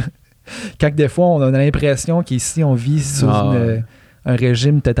perspective, quand des fois, on a l'impression qu'ici, on vit sous un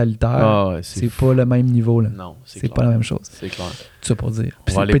régime totalitaire. C'est pas le même niveau, là. Non, c'est pas la même chose. C'est clair. Tout ça pour dire.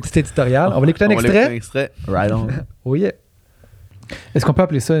 Puis c'est un petit éditorial. On va l'écouter un extrait. Right on. Oh yeah. Est-ce qu'on peut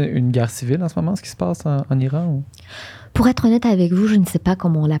appeler ça une guerre civile en ce moment, ce qui se passe en Iran? Ou? Pour être honnête avec vous, je ne sais pas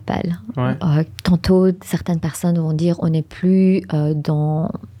comment on l'appelle. Tantôt, certaines personnes vont dire on n'est plus dans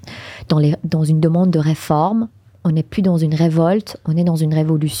une demande de réforme, on n'est plus dans une révolte, on est dans une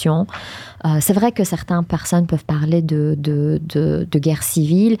révolution. C'est vrai que certaines personnes peuvent parler de guerre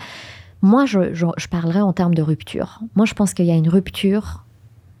civile. Moi, je parlerais en termes de rupture. Moi, je pense qu'il y a une rupture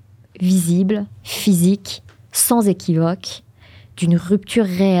visible, physique, sans équivoque, d'une rupture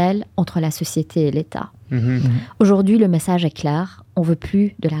réelle entre la société et l'État. Aujourd'hui, le message est clair. On ne veut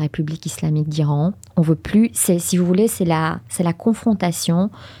plus de la République islamique d'Iran. On veut plus... si vous voulez, c'est la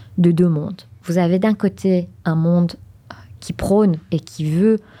confrontation de 2 mondes. Vous avez d'un côté un monde qui prône et qui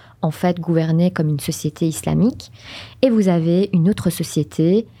veut en fait gouverner comme une société islamique, et vous avez une autre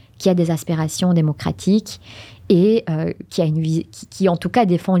société qui a des aspirations démocratiques et qui en tout cas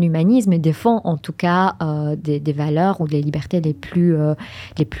défend l'humanisme et défend en tout cas des valeurs ou des libertés les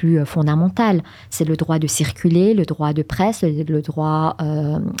plus fondamentales. C'est le droit de circuler, le droit de presse,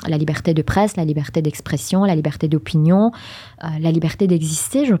 la liberté de presse, la liberté d'expression, la liberté d'opinion, la liberté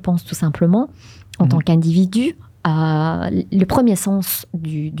d'exister, je pense tout simplement. en tant qu'individu, le premier sens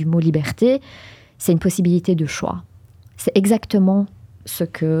du mot liberté, c'est une possibilité de choix. C'est exactement ce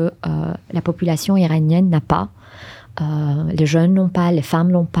que la population iranienne n'a pas. Les jeunes n'ont pas, les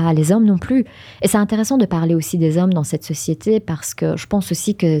femmes n'ont pas, les hommes non plus. Et c'est intéressant de parler aussi des hommes dans cette société parce que je pense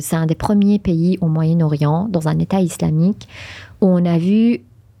aussi que c'est un des premiers pays au Moyen-Orient, dans un État islamique, où on a vu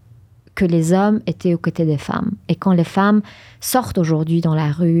que les hommes étaient aux côtés des femmes. Et quand les femmes sortent aujourd'hui dans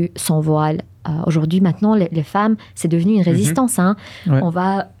la rue sans voile, aujourd'hui, maintenant, les femmes, c'est devenu une résistance. Hein. Ouais. On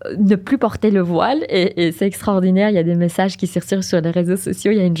va ne plus porter le voile et c'est extraordinaire. Il y a des messages qui circulent sur les réseaux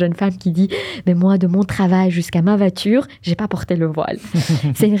sociaux. Il y a une jeune femme qui dit « Mais moi, de mon travail jusqu'à ma voiture, j'ai pas porté le voile. »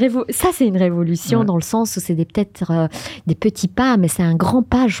 Ça, c'est une révolution dans le sens où c'est peut-être des petits pas, mais c'est un grand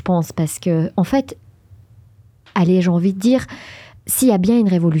pas, je pense, parce que, en fait, allez, j'ai envie de dire, s'il y a bien une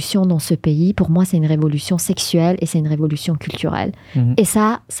révolution dans ce pays, pour moi, c'est une révolution sexuelle et c'est une révolution culturelle. Et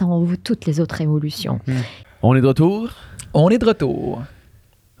ça en vaut toutes les autres révolutions. On est de retour? On est de retour.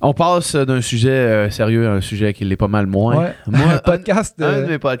 On passe d'un sujet sérieux à un sujet qui l'est pas mal moins. Ouais. Moi, un de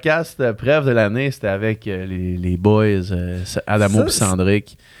mes podcasts bref de l'année, c'était avec les boys Adamo et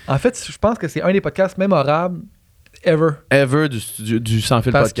Sandrick. En fait, je pense que c'est un des podcasts mémorables ever. Du Sans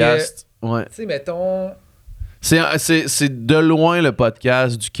Fil Podcast. Ouais. Tu sais, mettons... C'est de loin le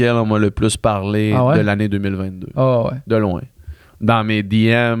podcast duquel on m'a le plus parlé de l'année 2022. Oh ouais. De loin. Dans mes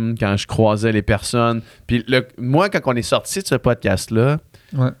DM, quand je croisais les personnes. Puis moi, quand on est sorti de ce podcast-là,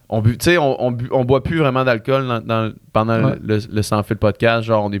 on boit plus vraiment d'alcool pendant le Sans Fil Podcast.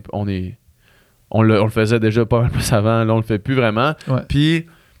 Genre, on le faisait déjà pas mal plus avant. Là, on le fait plus vraiment. Ouais. Puis...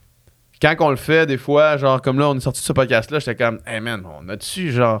 Quand on le fait, des fois, genre, comme là, on est sorti de ce podcast-là, j'étais comme, hey man, on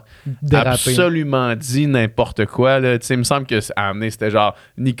a-tu, genre, absolument dit n'importe quoi, là? Tu sais, il me semble que à amener, c'était genre,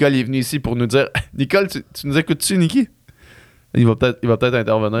 Nicole est venu ici pour nous dire, Nicole, tu nous écoutes-tu, Niki? Il va peut-être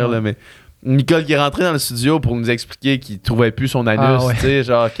intervenir, là, mais Nicole qui est rentrée dans le studio pour nous expliquer qu'il trouvait plus son anus, tu sais,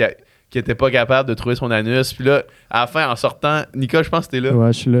 genre, qui était pas capable de trouver son anus. Puis là, à la fin, en sortant, Nicole, je pense que t'es là.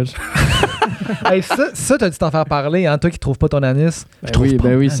 Ouais, je suis là. Hey, ça, t'as dû t'en faire parler, hein, toi qui trouves pas ton anus.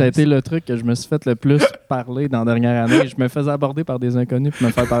 Oui, ça a été le truc que je me suis fait le plus parler dans la dernière année. Je me faisais aborder par des inconnus pour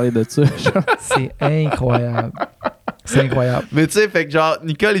me faire parler de ça. C'est incroyable. C'est incroyable. Mais tu sais, fait que genre,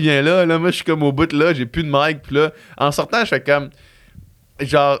 Nicole, il vient là, moi, je suis comme au bout de là, j'ai plus de mic, puis là, en sortant, je fais comme,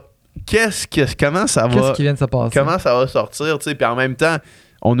 genre, comment ça va... Qu'est-ce qui vient de se passer? Comment ça va sortir, tu sais, puis en même temps...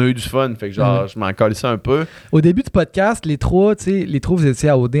 On a eu du fun, fait que genre, je m'en calissais un peu. Au début du podcast, les trois, vous étiez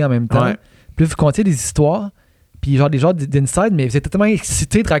à OD en même temps. Ouais. Puis vous contiez des histoires, puis genre des genres d'inside, mais vous étiez tellement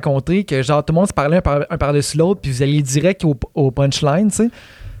excités de raconter que genre tout le monde se parlait un par-dessus l'autre, puis vous alliez direct au punchline, tu sais.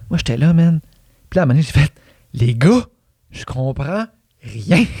 Moi, j'étais là, man. Puis là, à un moment donné, j'ai fait, les gars, je comprends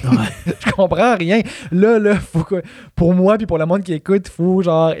rien. Je comprends rien. Là, faut que, pour moi puis pour le monde qui écoute, il faut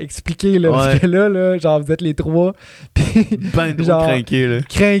genre expliquer là, parce que là, genre vous êtes les trois puis genre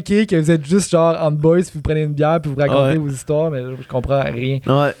crinqué que vous êtes juste genre en boys puis vous prenez une bière puis vous racontez vos histoires, mais je comprends rien.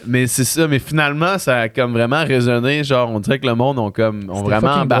 Ouais, mais c'est ça, mais finalement ça a comme vraiment résonné, genre on dirait que le monde ont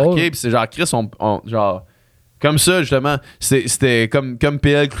vraiment embarqué, puis c'est genre Chris on genre comme ça justement, c'était comme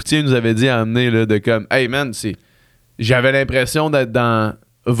PL Cloutier nous avait dit à amener là, de comme hey man, j'avais l'impression d'être dans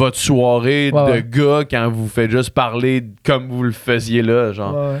votre soirée de gars quand vous faites juste parler comme vous le faisiez là,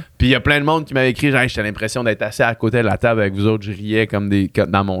 genre. Puis il y a plein de monde qui m'avait écrit, genre, j'avais l'impression d'être assis à côté de la table avec vous autres, je riais comme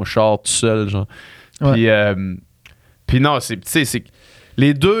dans mon char tout seul, genre. Puis non, c'est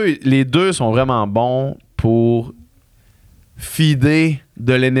les deux sont vraiment bons pour feeder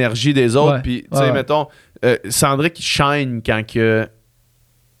de l'énergie des autres. Puis tu sais, mettons, Sandrick il shine quand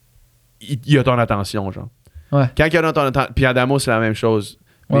il a ton attention, genre. Quand il a ton attention, puis Adamo, c'est la même chose.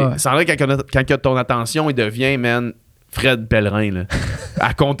 Mais Sandrick, quand il a ton attention, il devient, man, Fred Pellerin, là,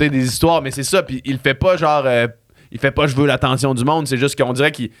 à conter des histoires. Mais c'est ça, puis il fait pas genre... il fait pas « je veux l'attention du monde », c'est juste qu'on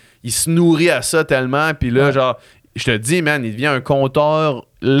dirait qu'il se nourrit à ça tellement, puis là, genre, je te dis, man, il devient un conteur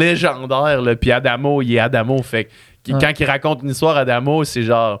légendaire, là, puis Adamo, il est Adamo, fait que quand il raconte une histoire, Adamo, c'est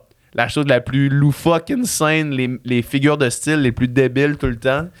genre la chose la plus loufoque, insane, les figures de style les plus débiles tout le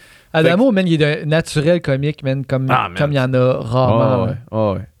temps. Adamo, man, il est d'un naturel comique, man, comme il y en a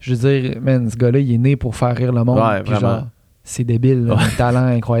rarement. Je veux dire, man, ce gars-là, il est né pour faire rire le monde. Puis genre, c'est débile, là, un talent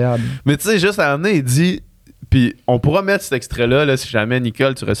incroyable. Mais tu sais, juste à amener, il dit, puis on pourra mettre cet extrait-là, là, si jamais,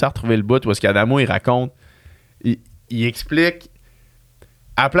 Nicole, tu réussis à retrouver le bout où est-ce qu'Adamo, il raconte, il explique,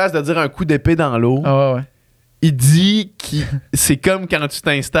 à la place de dire un coup d'épée dans l'eau, il dit que c'est comme quand tu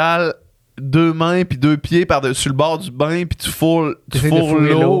t'installes 2 mains puis 2 pieds par-dessus le bord du bain puis tu fourres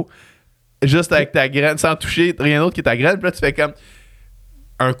l'eau juste avec ta graine sans toucher rien d'autre que ta graine, puis là tu fais comme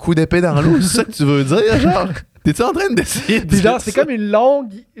un coup d'épée dans l'eau, c'est ça que tu veux dire, genre? T'es-tu en train d'essayer de Puis dire genre, c'est ça? comme une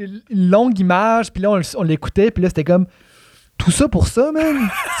longue image, puis là, on l'écoutait, puis là, c'était comme tout ça pour ça, man.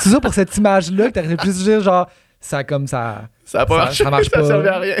 C'est ça pour cette image-là que t'aurais plus dire, genre, ça comme ça. Ça a pas marché, ça marche ça pas. servait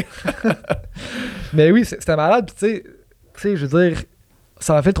à rien. Mais oui, c'était malade, puis tu sais, je veux dire,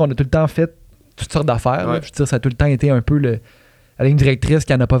 ça en fait qu'on a tout le temps fait toutes sortes d'affaires. Ouais. Là. Je veux dire, ça a tout le temps été un peu la ligne directrice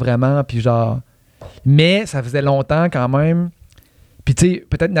qu'il n'y en a pas vraiment, puis genre. Mais ça faisait longtemps quand même. Puis tu sais,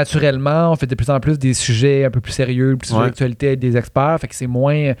 peut-être naturellement, on fait de plus en plus des sujets un peu plus sérieux, plus sur l'actualité avec des experts, fait que c'est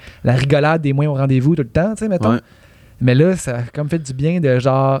moins. La rigolade est moins au rendez-vous tout le temps, tu sais, mettons. Ouais. Mais là, ça a comme fait du bien de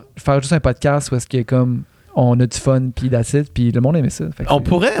genre faire juste un podcast où est-ce que comme on a du fun, puis that's it, puis le monde aimait ça. Fait que On c'est-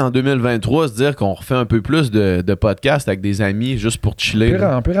 pourrait en 2023 se dire qu'on refait un peu plus de podcasts avec des amis juste pour chiller.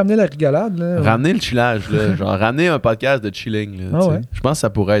 là. on peut ramener la rigolade, là. Ramener le chillage, là. Genre ramener un podcast de chilling. Là, Ah tu sais. ouais. Je pense que ça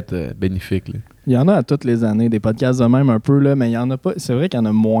pourrait être bénéfique. Là. Il y en a à toutes les années, des podcasts de même un peu, là, mais il y en a pas. C'est vrai qu'il y en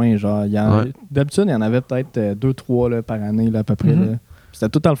a moins. Genre, d'habitude, il y en avait peut-être 2-3 là, par année, là, à peu près. Là. C'était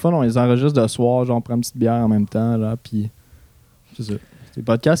tout le temps le fun. On les enregistre de soir, genre, on prend une petite bière en même temps. Là, puis c'est ça. C'est des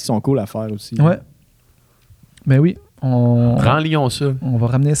podcasts qui sont cool à faire aussi. Ouais. Mais oui, on Renlions ça. va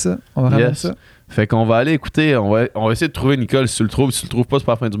ramener ça. On va ramener Yes. ça. Fait qu'on va aller écouter, on va essayer de trouver, Nicole, si tu le trouves. Si tu le trouves pas, c'est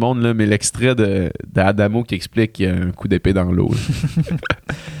pas la fin du monde, là, mais l'extrait d'Adamo qui explique qu'il y a un coup d'épée dans l'eau. là.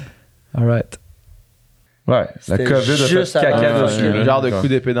 All right. Ouais, la C'était COVID a fait juste avant caca le dessus. confinement. là. Genre de coup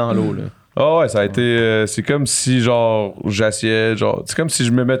d'épée dans l'eau. Là. Ah ouais, ça a été. C'est comme si, genre, j'assieds, genre. C'est comme si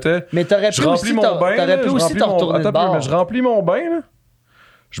je me mettais. Mais t'aurais Je pu remplis aussi mon bain. t'aurais là, pu je aussi remplis t'en mon- retourner de Attends un peu, bord. mais je remplis mon bain, là.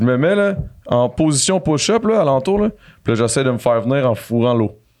 Je me mets, là, en position push-up, là, alentour, là. Puis là, j'essaie de me faire venir en fourrant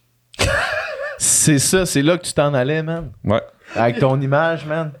l'eau. C'est ça, c'est là que tu t'en allais, man. Ouais. Avec ton image,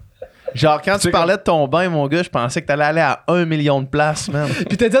 man. Genre, quand tu parlais de ton bain, mon gars, je pensais que t'allais aller à 1 million de places, man.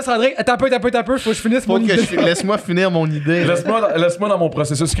 Puis t'as dit à Sandrine, attends un peu, faut que je finisse Faut mon que idée. laisse-moi finir mon idée. là. Laisse-moi dans mon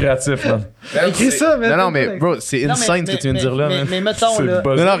processus créatif, man. Écris ça, man. Non, mais bro, c'est Non, insane ce que tu viens de dire là, man. Mais mettons, C'est là.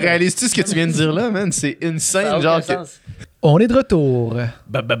 buzzé. Non, réalises-tu ce que tu viens de dire là, man? C'est Ça a insane, aucun genre que... sens. On est de retour.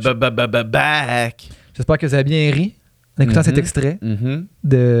 Back! J'espère que vous avez bien ri en écoutant cet extrait Mhm.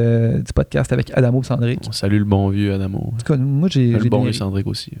 du podcast avec Adamo Sandrick. On salue le bon vieux Adamo. En tout cas, moi, j'ai Le bon bien vieux ri. Sandrick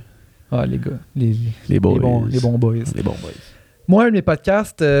aussi. Ah, les gars. Les boys. bons boys. Les bons boys. Moi, un de mes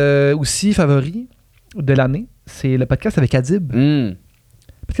podcasts aussi favoris de l'année, c'est le podcast avec Adib. Mm. Le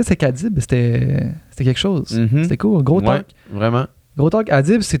podcast avec Adib, c'était quelque chose. Mhm. C'était cool. Gros talk. Ouais, vraiment. Gros talk.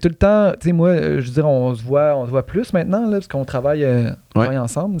 Adib, c'est tout le temps. Tu sais, moi, je veux dire, on se voit plus maintenant, là, parce qu'on travaille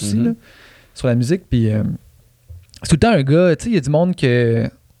ensemble aussi, Mhm. là, sur la musique. Puis, c'est tout le temps un gars. Tu sais, il y a du monde que.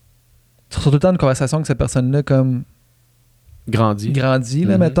 Tu ressors tout le temps une conversation avec cette personne-là, comme. Grandi. Grandi,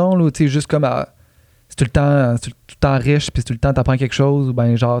 là, Mhm. mettons, là, tu sais, juste comme c'est tout le temps riche, puis tout le temps t'apprends quelque chose, ou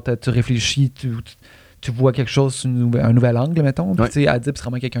ben genre tu réfléchis, tu vois quelque chose sous un nouvel angle, mettons. Puis Ouais. tu sais, Adib, c'est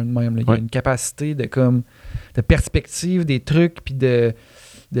vraiment quelqu'un de même. Là. Il a Ouais. une capacité de perspective des trucs, puis de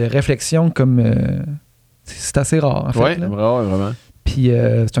réflexion comme c'est assez rare en fait. Ouais, là. vraiment. Puis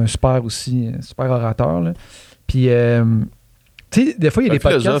c'est un super orateur. Là. Puis tu sais, des fois il y a des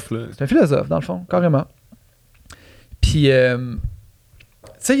podcasts. philosophe, là. C'est un philosophe, dans le fond, carrément. Puis, tu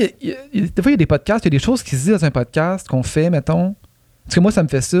sais, des fois, il y a des podcasts, il y a des choses qui se disent dans un podcast qu'on fait, mettons. Parce que moi, ça me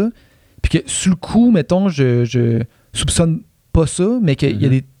fait ça. Puis que, sous le coup, mettons, je soupçonne pas ça, mais qu'il y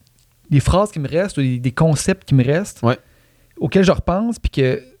a des phrases qui me restent, ou des concepts qui me restent, Ouais. auxquels je repense, puis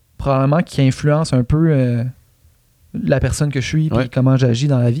que, probablement, qui influencent un peu la personne que je suis, puis Ouais. comment j'agis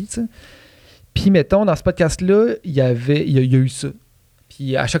dans la vie, tu sais. Puis, mettons, dans ce podcast-là, il y a eu ça.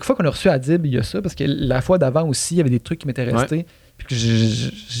 Puis à chaque fois qu'on a reçu Adib, il y a ça, parce que la fois d'avant aussi, il y avait des trucs qui m'étaient restés, puis que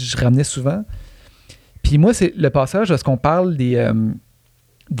je ramenais souvent. Puis moi, c'est le passage où est-ce qu'on parle des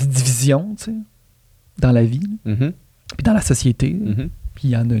divisions, tu sais, dans la vie, Mhm. puis dans la société. Mhm. Puis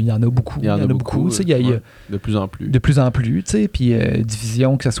il y en a beaucoup. Il y en a beaucoup, tu sais, il y a ouais. De plus en plus. de plus en plus, tu sais, puis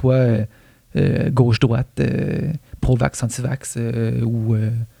division, que ce soit gauche-droite, pro-vax, anti-vax, ou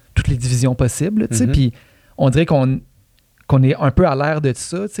toutes les divisions possibles, tu sais, Mhm. puis on dirait qu'on est un peu à l'ère de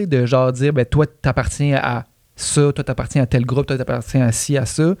ça, tu sais, de genre dire, ben toi, t'appartiens à ça, toi, t'appartiens à tel groupe, toi, t'appartiens à ci, à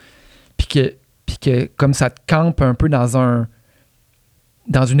ça, puis que comme ça te campe un peu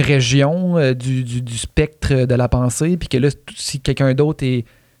dans une région du spectre de la pensée, puis que là, si quelqu'un d'autre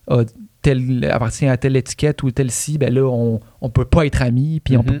appartient à telle étiquette ou telle ci, ben là, on peut pas être amis,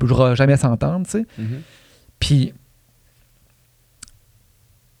 puis on Mhm. pourra jamais s'entendre, tu sais. Mhm. Puis,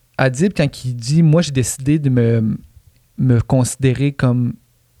 Adib, quand il dit « Moi, j'ai décidé de me considérer comme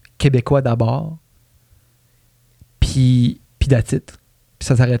Québécois d'abord, puis that's it. Puis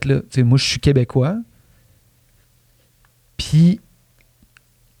ça s'arrête là. Tu sais, moi, je suis Québécois. Puis,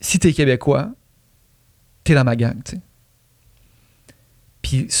 si t'es Québécois, t'es dans ma gang, tu sais.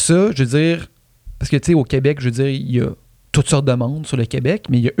 Puis ça, je veux dire, Parce que, tu sais, au Québec, je veux dire, il y a toutes sortes de monde sur le Québec,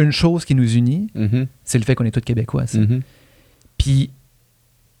 mais il y a une chose qui nous unit, c'est le fait qu'on est tous Québécois. Puis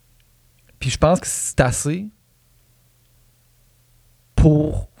je pense que c'est assez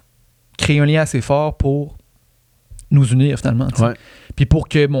pour créer un lien assez fort pour nous unir, finalement. Ouais. Puis pour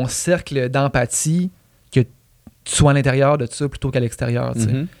que mon cercle d'empathie, que tu sois à l'intérieur de ça plutôt qu'à l'extérieur, tu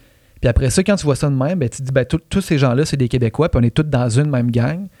sais. Puis après ça, quand tu vois ça de même, ben, tu te dis, ben, tous ces gens-là, c'est des Québécois, puis on est tous dans une même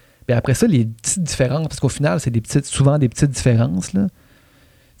gang. Puis après ça, les petites différences, parce qu'au final, c'est souvent des petites différences, là. Tu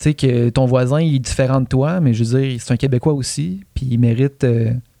sais, que ton voisin, il est différent de toi, mais je veux dire, c'est un Québécois aussi, puis il mérite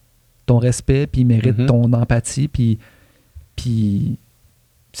ton respect, puis il mérite ton empathie, puis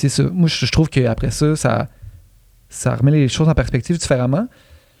c'est ça. Moi, je trouve qu'après ça, ça remet les choses en perspective différemment.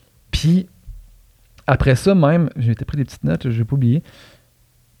 Puis après ça, même, j'ai pris des petites notes, je vais pas oublier.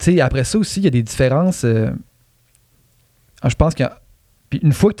 Tu sais, après ça aussi, il y a des différences. Je pense que. Puis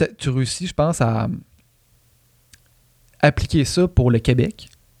une fois que tu réussis, je pense, à appliquer ça pour le Québec.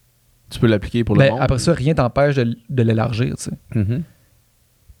 Tu peux l'appliquer pour le monde. Après ça, rien t'empêche de l'élargir, tu sais.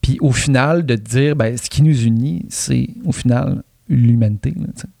 Puis au final, de te dire, ben, ce qui nous unit, c'est au final l'humanité. Là,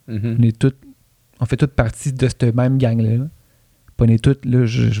 on fait toute partie de cette même gang-là. Là. On est toutes, là,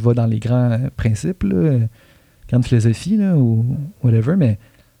 je vais dans les grands principes, là, grande philosophie, là, ou whatever, mais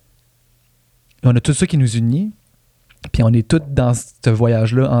on a tout ça qui nous unit, puis on est tous dans ce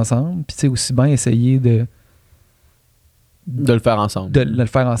voyage-là ensemble, puis tu sais, aussi bien essayer de le faire ensemble. De le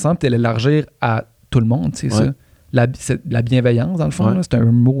faire ensemble, puis de l'élargir à tout le monde, c'est ça. La bienveillance, dans le fond, là, c'est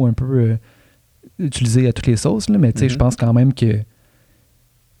un mot un peu utilisé à toutes les sauces, là, mais tu sais, je pense quand même que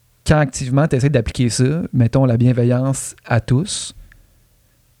quand activement tu essaies d'appliquer ça, mettons la bienveillance à tous,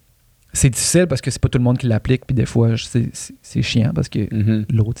 c'est difficile parce que c'est pas tout le monde qui l'applique, puis des fois, c'est chiant parce que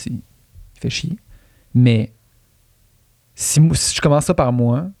l'autre, il fait chier. Mais si je commence ça par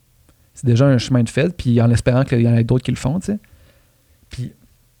moi, c'est déjà un chemin de fait, puis en espérant qu'il y en ait d'autres qui le font, tu sais. Puis,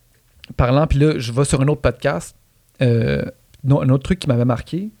 parlant, puis là, je vais sur un autre podcast, un autre truc qui m'avait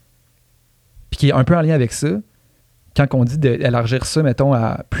marqué, puis qui est un peu en lien avec ça, quand on dit d'élargir ça, mettons,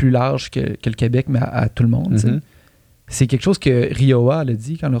 à plus large que le Québec, mais à tout le monde, tu sais. C'est quelque chose que Rioa a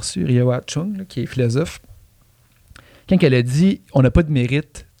dit quand on l'a reçu, Rioa Chung, là, qui est philosophe. Quand elle a dit « on n'a pas de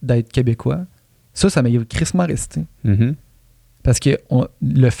mérite d'être Québécois », ça m'a crissement resté. Parce que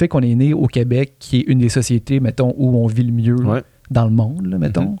le fait qu'on est né au Québec, qui est une des sociétés, mettons, où on vit le mieux dans le monde, là,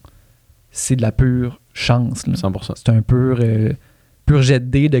 mettons, c'est de la pure chance. Là. 100%. C'est un pur jet de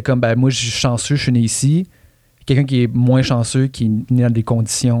dés de comme, ben moi, je suis chanceux, je suis né ici. Quelqu'un qui est moins chanceux, qui est né dans des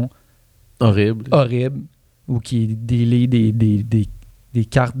conditions horribles, ou qui délie des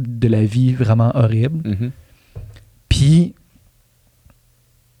cartes de la vie vraiment horribles. Puis,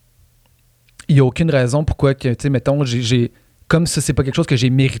 il n'y a aucune raison pourquoi que, tu sais, mettons, j'ai comme ça, c'est pas quelque chose que j'ai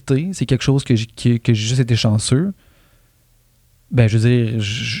mérité, c'est quelque chose que j'ai juste été chanceux, ben, je veux dire,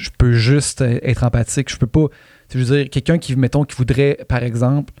 je peux juste être empathique. Je peux pas, je veux dire, quelqu'un qui, mettons, qui voudrait, par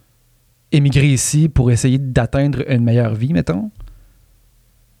exemple, émigrer ici pour essayer d'atteindre une meilleure vie, mettons,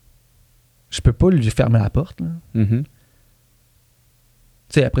 je peux pas lui fermer la porte, là. Tu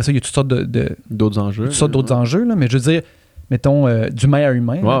sais, après ça, il y a toutes sortes d'autres enjeux. Toutes sortes d'autres enjeux, là, mais je veux dire, mettons, d'humain à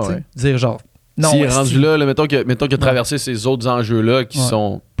humain, là, dire genre, non. S'il est rendu là, mettons qu'il a traversé ces autres enjeux-là qui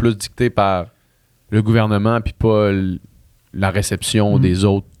sont plus dictés par le gouvernement puis pas la réception des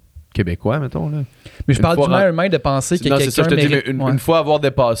autres Québécois, mettons. Là. Mais je parle d'humain à humain de penser que quelqu'un c'est ça, je te dis, une fois avoir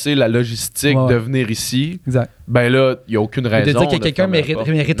dépassé la logistique de venir ici, ben là, il n'y a aucune raison. De dire que quelqu'un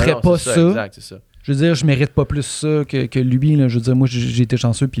mériterait pas ça. Exact, c'est ça. Je veux dire, je mérite pas plus ça que lui. Là. Je veux dire, moi, j'ai été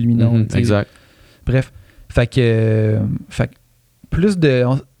chanceux, puis lui, non. Exact. Bref. Fait que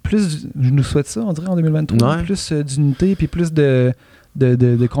je nous souhaite ça, on dirait, en 2023. Ouais. Plus d'unité, puis plus de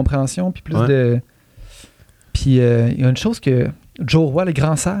compréhension, puis plus de... Puis il y a une chose que Joe Roy, le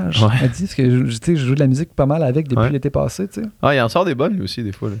grand sage, a dit, parce que je joue de la musique pas mal avec depuis l'été passé. T'sais. Ah, il en sort des bonnes, lui aussi,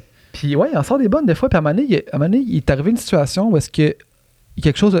 des fois. Là. Puis il en sort des bonnes, des fois. Puis à un moment donné, il est arrivé une situation où est-ce que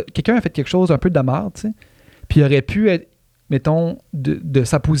quelqu'un a fait quelque chose un peu de merde, tu sais. Puis il aurait pu être, mettons, de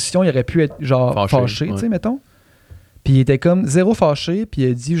sa position, il aurait pu être genre fâché, tu sais, mettons. Puis il était comme zéro fâché, puis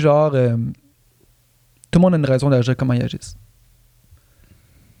il a dit genre, tout le monde a une raison d'agir comment il agisse.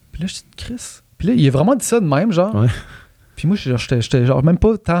 Puis là, je dis, Chris. Puis là, il a vraiment dit ça de même, genre. Ouais. Puis moi, j'étais genre même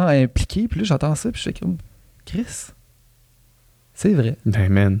pas tant impliqué. Puis là, j'entends ça, puis j'étais comme, Chris, c'est vrai.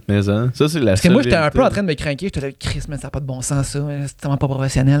 Ben, man, mais ça, c'est la Parce que moi, j'étais un peu en train de me craquer. J'étais là, Chris, mais ça n'a pas de bon sens, ça. C'est tellement pas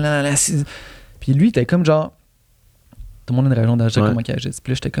professionnel. Puis lui, il était comme genre, tout le monde a une raison d'agir comment il agisse.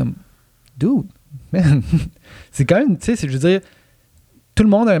 Puis là, j'étais comme, dude, man. C'est quand même, tu sais, je veux dire, tout le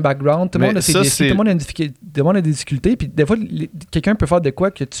monde a un background, tout le monde a ses défis, tout le monde a des difficultés. Puis des fois, quelqu'un peut faire de quoi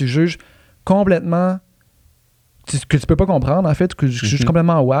que tu juges complètement que tu peux pas comprendre en fait, que je suis juste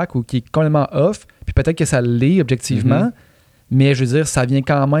complètement whack ou qui est complètement off, puis peut-être que ça l'est objectivement, mais je veux dire ça vient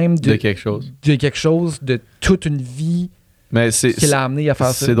quand même de quelque chose de toute une vie qui l'a amené à faire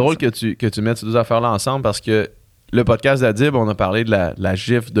ça. C'est drôle que tu mettes ces deux affaires-là ensemble parce que le podcast d'Adib, on a parlé de la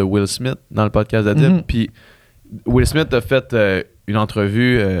gifle de Will Smith dans le podcast d'Adib, puis Will Smith a fait une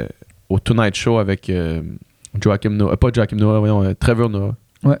entrevue au Tonight Show avec Trevor Noah.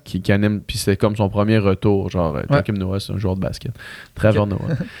 Ouais. Qui anime, puis c'est comme son premier retour, genre Joachim Noah, c'est un joueur de basket. Trevor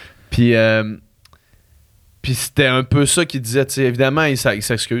Noah. Puis c'était un peu ça qu'il disait, tu sais, évidemment, il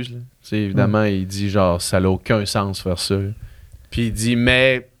s'excuse, là. Évidemment, il dit genre, ça n'a aucun sens faire ça. Puis il dit,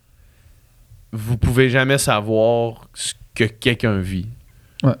 mais vous pouvez jamais savoir ce que quelqu'un vit.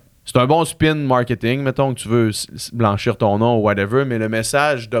 Ouais. C'est un bon spin marketing, mettons que tu veux blanchir ton nom ou whatever, mais le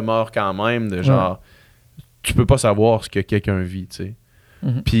message demeure quand même de genre, tu peux pas savoir ce que quelqu'un vit, tu sais.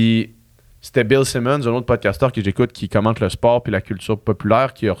 Puis c'était Bill Simmons, un autre podcasteur que j'écoute qui commente le sport puis la culture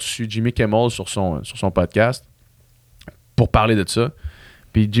populaire, qui a reçu Jimmy Kimmel sur son podcast pour parler de ça.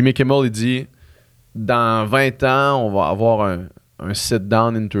 Puis Jimmy Kimmel, il dit, dans 20 ans, on va avoir un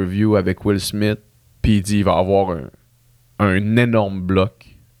sit-down interview avec Will Smith, puis il dit, il va avoir un énorme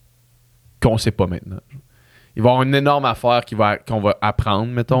bloc qu'on sait pas maintenant. Il va y avoir une énorme affaire qu'on va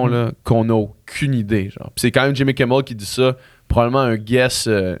apprendre, mettons, là, qu'on n'a aucune idée. Genre. Puis c'est quand même Jimmy Kimmel qui dit ça, probablement un guess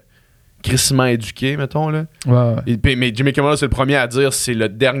crissement éduqué, mettons. Là. Mais Jimmy Kimmel, c'est le premier à dire, c'est le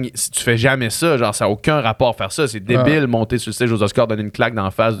dernier. Si tu fais jamais ça, genre, ça n'a aucun rapport à faire ça. C'est débile monter sur le stage aux Oscars, donner une claque dans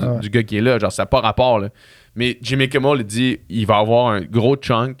la face du gars qui est là. Genre, ça n'a pas rapport. Là. Mais Jimmy Kimmel, il dit, il va avoir un gros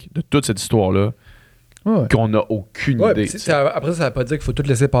chunk de toute cette histoire-là. Qu'on n'a aucune idée. Après, ça ne veut pas dire qu'il faut tout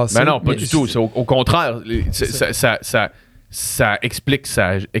laisser passer. Ben non, pas du tout. Au contraire, ça explique,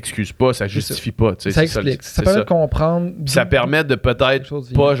 ça excuse pas, ça justifie pas. Ça explique. Ça permet de comprendre. Ça permet de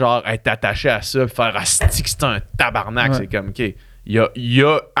peut-être pas genre être attaché à ça, faire asti que c'est un tabarnak. C'est comme, OK, il y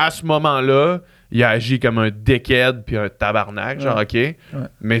a à ce moment-là, il a agi comme un dickhead puis un tabarnak, genre, OK.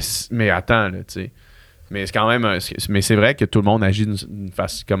 Mais attends, là, tu sais. Mais c'est quand même. Mais c'est vrai que tout le monde agit d'une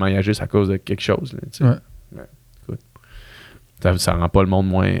façon. Comment ils agissent à cause de quelque chose. Là, écoute, ça rend pas le monde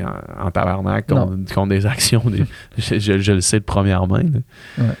moins en tabarnak contre des actions. Je le sais de première main.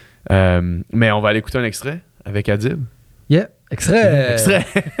 Mais on va aller écouter un extrait avec Adib. Yeah, extrait.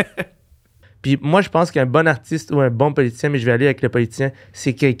 Puis moi, je pense qu'un bon artiste ou un bon politicien, mais je vais aller avec le politicien,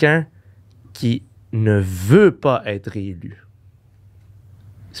 c'est quelqu'un qui ne veut pas être réélu.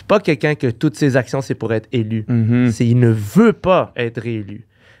 C'est pas quelqu'un que toutes ses actions, c'est pour être élu. Il ne veut pas être réélu.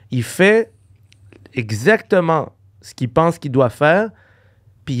 Il fait exactement ce qu'il pense qu'il doit faire,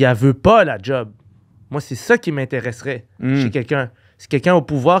 puis il ne veut pas la job. Moi, c'est ça qui m'intéresserait chez quelqu'un. C'est quelqu'un au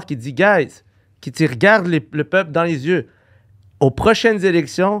pouvoir qui dit, guys, qui regarde le peuple dans les yeux. Aux prochaines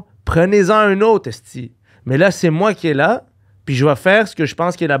élections, prenez-en un autre, esti. Mais là, c'est moi qui est là, puis je vais faire ce que je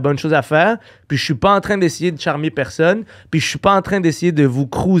pense qui est la bonne chose à faire, puis je suis pas en train d'essayer de charmer personne, puis je suis pas en train d'essayer de vous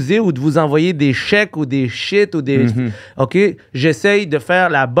cruiser ou de vous envoyer des chèques ou des shit ou des... OK? J'essaye de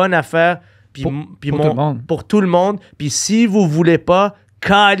faire la bonne affaire puis pour tout le monde. Puis si vous voulez pas,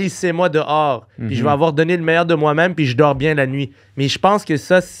 calissez-moi dehors. Puis je vais avoir donné le meilleur de moi-même, puis je dors bien la nuit. Mais je pense que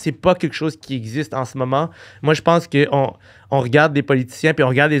ça, c'est pas quelque chose qui existe en ce moment. Moi, je pense qu'on regarde des politiciens, puis on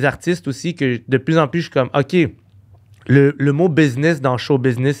regarde des artistes aussi, que de plus en plus, je suis comme, OK... Le mot business dans show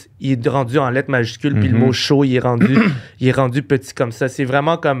business, il est rendu en lettres majuscules, puis le mot show, il est rendu petit comme ça. C'est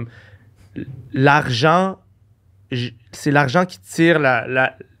vraiment comme l'argent, c'est l'argent qui tire le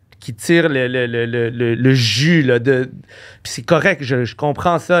jus là, puis c'est correct, je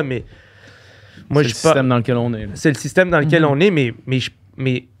comprends ça, mais moi, c'est le système dans lequel on est. Là. C'est le système dans lequel on est, mais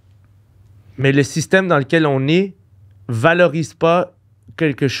le système dans lequel on est valorise pas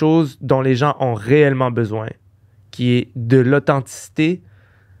quelque chose dont les gens ont réellement besoin, qui est de l'authenticité,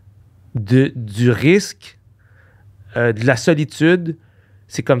 du risque, de la solitude.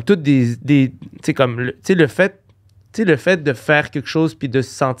 C'est comme toutes des tu sais, comme le fait de faire quelque chose puis de se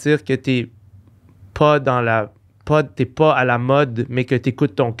sentir que t'es pas t'es pas à la mode, mais que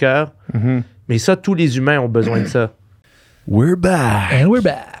t'écoutes ton cœur. Mais ça, tous les humains ont besoin de ça. We're back. And we're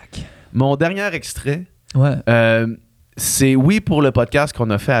back. Mon dernier extrait, Ouais. c'est pour le podcast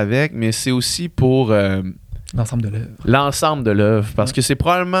qu'on a fait avec, mais c'est aussi pour L'ensemble de l'œuvre. l'ensemble de l'œuvre, parce que c'est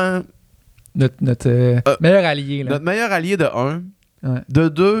probablement Notre meilleur allié. Là. notre meilleur allié de 1. Ouais. De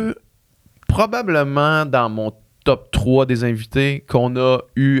 2, probablement dans mon top 3 des invités qu'on a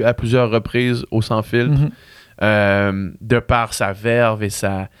eu à plusieurs reprises au Sans Filtre, de par sa verve et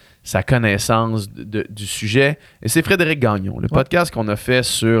sa connaissance du sujet. Et c'est Frédéric Gagnon, le podcast qu'on a fait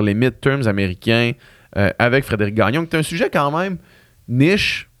sur les midterms américains avec Frédéric Gagnon, qui est un sujet quand même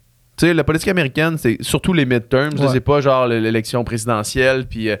niche. Tu sais, la politique américaine, c'est surtout les midterms. Ouais. C'est pas genre l'élection présidentielle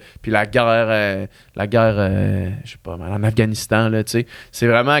puis la guerre, je sais pas, en Afghanistan, là, tu sais. C'est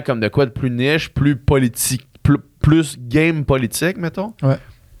vraiment comme de quoi de plus niche, plus politique, plus game politique, mettons. Ouais.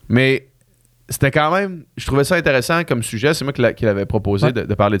 Mais c'était quand même... Je trouvais ça intéressant comme sujet. C'est moi qui l'avais proposé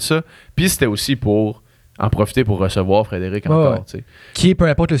de parler de ça. Puis c'était aussi pour en profiter pour recevoir Frédéric encore, tu sais. Qui, peu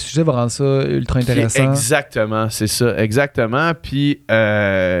importe le sujet, va rendre ça ultra intéressant. Exactement, c'est ça, exactement. Puis,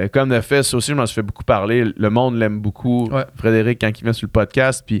 comme de fait, ça aussi, je m'en suis fait beaucoup parler. Le monde l'aime beaucoup, Frédéric, quand il vient sur le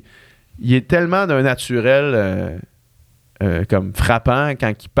podcast. Puis, il est tellement d'un naturel comme frappant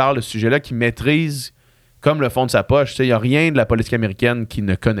quand il parle de ce sujet-là, qu'il maîtrise comme le fond de sa poche. Tu sais, il n'y a rien de la politique américaine qu'il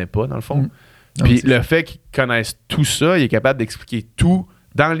ne connaît pas, dans le fond. Puis, le fait qu'il connaisse tout ça, il est capable d'expliquer tout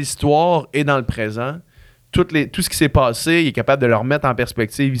dans l'histoire et dans le présent. Tout ce qui s'est passé, il est capable de le remettre en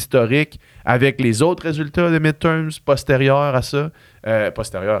perspective historique avec les autres résultats de midterms postérieurs à ça.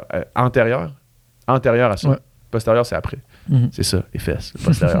 Antérieurs à ça. Ouais. Postérieur, c'est après. C'est ça, les fesses,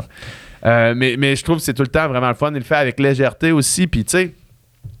 postérieur. mais je trouve que c'est tout le temps vraiment le fun. Il le fait avec légèreté aussi. Puis, tu sais,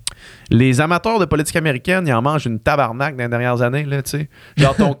 les amateurs de politique américaine, ils en mangent une tabarnak dans les dernières années, là, tu sais.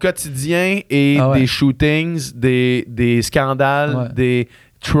 Genre, ton quotidien et des shootings, des scandales, des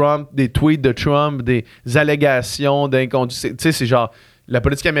tweets de Trump, des allégations d'inconduite. Tu sais, c'est genre, la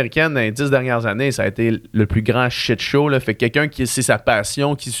politique américaine, dans les 10 dernières années, ça a été le plus grand shit show, là. Fait que quelqu'un qui c'est sa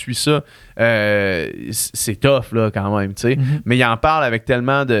passion, qui suit ça, c'est tough, là, quand même, tu sais. Mais il en parle avec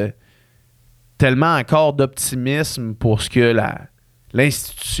tellement encore d'optimisme pour ce que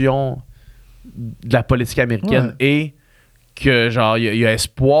l'institution de la politique américaine est, que genre il y a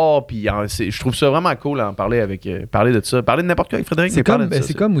espoir, puis je trouve ça vraiment cool d'en parler parler de ça, parler de n'importe quoi avec Frédéric.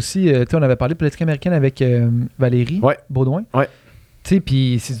 C'est comme aussi, on avait parlé de politique américaine avec Valérie Baudouin. Ouais. Tu sais,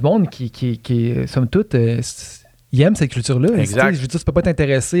 puis c'est du monde qui somme toute, il aime cette culture-là. Exact. Je veux dire, tu peux pas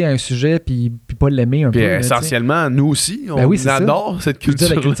t'intéresser à un sujet puis pas l'aimer un peu. Essentiellement, nous aussi, on adore cette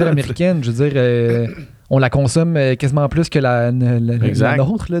culture. La culture américaine, je veux dire, on la consomme quasiment plus que la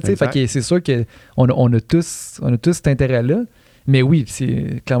nôtre. Là, fait que c'est sûr qu'on a tous cet intérêt-là. Mais oui,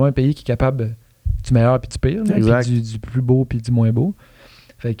 c'est clairement un pays qui est capable du meilleur puis du pire, là, puis du plus beau puis du moins beau.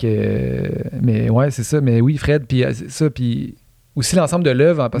 Fait que, mais ouais, c'est ça. Mais oui, Fred, puis c'est ça, puis aussi l'ensemble de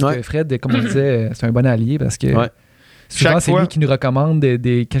l'œuvre, parce que Fred, comme on disait, c'est un bon allié parce que souvent, c'est lui qui nous recommande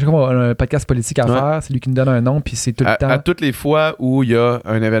quand on a un podcast politique à faire, c'est lui qui nous donne un nom, puis c'est tout le temps. À toutes les fois où il y a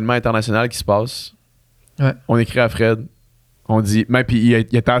un événement international qui se passe, on écrit à Fred, on dit, même puis il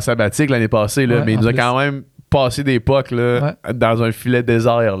était en sabbatique l'année passée, là, mais il nous a quand même passé des pocs là, dans un filet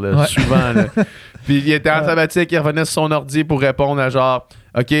désert, là, souvent. Là. Puis il était en sabbatique, il revenait sur son ordi pour répondre à genre,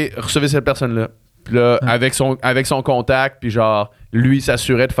 OK, recevez cette personne-là. Puis là, avec son contact, puis genre, lui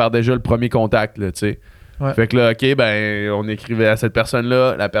s'assurait de faire déjà le premier contact, là, tu sais. Fait que là, OK, ben, on écrivait à cette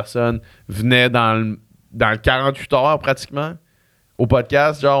personne-là, la personne venait dans le 48 heures pratiquement au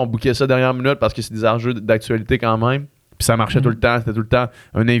podcast, genre, on bookait ça dernière minute parce que c'est des enjeux d'actualité quand même. Puis ça marchait tout le temps, c'était tout le temps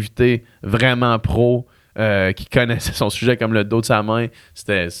un invité vraiment pro qui connaissait son sujet comme le dos de sa main.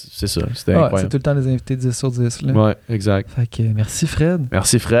 C'est ça, c'était incroyable. C'est tout le temps des invités 10 sur 10. Là. Ouais, exact. Fait que merci Fred.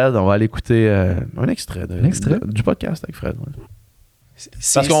 Merci Fred, on va aller écouter un extrait, du podcast avec Fred. Ouais.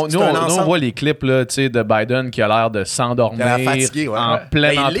 Parce que nous, on voit les clips là, de Biden qui a l'air de s'endormir en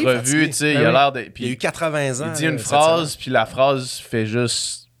pleine entrevue. Il a l'air de. Il a eu 80 ans. Il dit une phrase, puis la phrase fait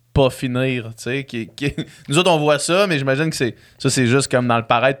juste pas finir. Nous autres, on voit ça, mais j'imagine que c'est juste comme dans le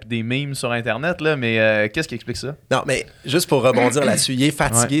paraître puis des memes sur Internet. Là, mais qu'est-ce qui explique ça? Non, mais juste pour rebondir là-dessus, il est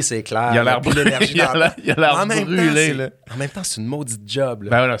fatigué, c'est clair. Il a l'air brûlé. Il a l'air brûlé. En même temps, c'est une maudite job.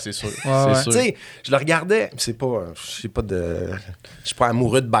 Là. Ben voilà, c'est sûr. C'est sûr. Tu sais, je le regardais, je suis pas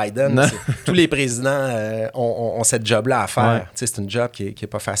amoureux de Biden. Tous les présidents ont cette job-là à faire. C'est une job qui est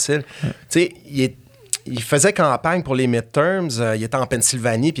pas facile. Tu sais, il faisait campagne pour les midterms. Il était en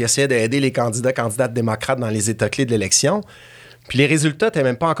Pennsylvanie puis il essayait d'aider les candidates démocrates dans les États clés de l'élection. Puis les résultats n'étaient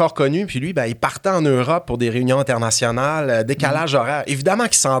même pas encore connus. Puis lui, il partait en Europe pour des réunions internationales, décalage horaire. Évidemment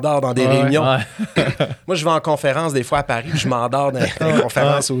qu'il s'endort dans des réunions. Moi, je vais en conférence des fois à Paris, puis je m'endors dans les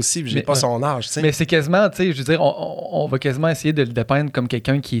conférences aussi, puis j'ai pas son âge. T'sais. Mais c'est quasiment, tu sais, je veux dire, on va quasiment essayer de le dépeindre comme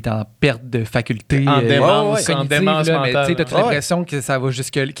quelqu'un qui est en perte de faculté. En démence mentale. Mais tu sais, t'as as l'impression que ça va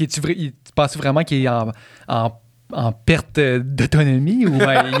jusque... Tu penses vraiment qu'il est en perte d'autonomie ou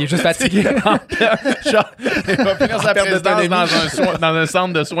il est juste fatigué? Genre, il va finir sa présidence dans un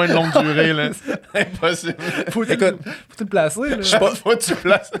centre de soins de longue durée. Là. C'est impossible. Faut te placer. Faut que tu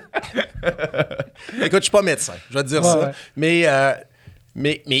places. Écoute, je suis pas médecin, je vais te dire ça. Ouais. Mais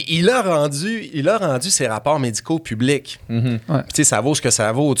Mais il a rendu ses rapports médicaux publics. Mhm. Ouais. Tu sais, ça vaut ce que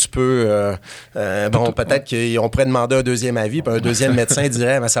ça vaut. Tu peux... peut-être qu'on pourrait demander un deuxième avis, puis un deuxième médecin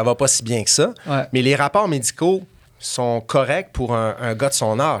dirait, mais ça va pas si bien que ça. Ouais. Mais les rapports médicaux sont corrects pour un gars de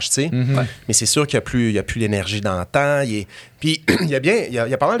son âge, tu sais. Mhm. Mais c'est sûr qu'il n'y a plus l'énergie dans le temps. Puis il y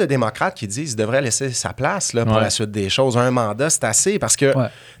a pas mal de démocrates qui disent qu'il devrait laisser sa place là, pour la suite des choses. Un mandat, c'est assez, parce que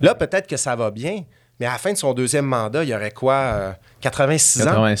là, peut-être que ça va bien, mais à la fin de son deuxième mandat, il y aurait quoi? 86 ans?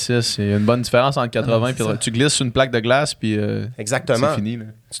 86, il y a une bonne différence entre 80 puis tu glisses sur une plaque de glace puis Exactement. c'est fini. Là.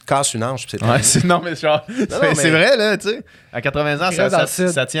 Tu te casses une hanche, puis c'est Ouais, terminé. non, mais genre, c'est vrai, là, tu sais. À 80 ans,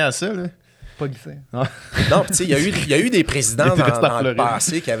 ça tient à ça, là. Pas glissé. Non, puis tu sais, il y a eu des présidents Il reste dans en le Floride.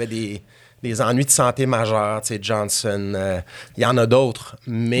 passé qui avaient des ennuis de santé majeurs, tu sais, Johnson, il y en a d'autres.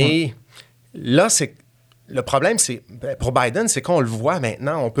 Mais là, le problème, pour Biden, c'est qu'on le voit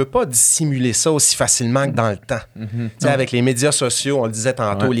maintenant, on peut pas dissimuler ça aussi facilement que dans le temps. Tu sais, avec les médias sociaux, on le disait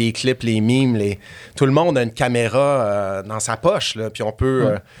tantôt, les clips, les memes, tout le monde a une caméra dans sa poche, là, puis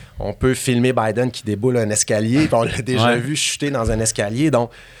on peut filmer Biden qui déboule un escalier, puis on l'a déjà vu chuter dans un escalier,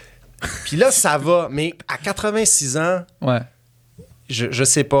 donc... Puis là, ça va, mais à 86 ans... Je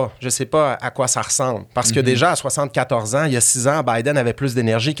sais pas à quoi ça ressemble. Parce que déjà, à 74 ans, il y a 6 ans, Biden avait plus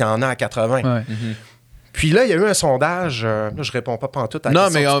d'énergie qu'il en a à 80. Ouais. Puis là, il y a eu un sondage... là, je réponds pas pantoute à la Non,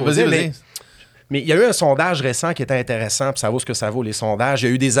 question mais que tu posais, vas-y. mais il y a eu un sondage récent qui était intéressant, puis ça vaut ce que ça vaut, les sondages. Il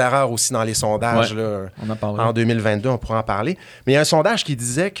y a eu des erreurs aussi dans les sondages là, On en parlera. en 2022, on pourra en parler. Mais il y a un sondage qui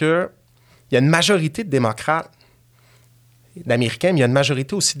disait qu'il y a une majorité de démocrates, d'Américains, mais il y a une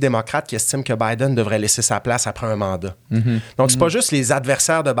majorité aussi de démocrates qui estiment que Biden devrait laisser sa place après un mandat. Donc, c'est pas juste les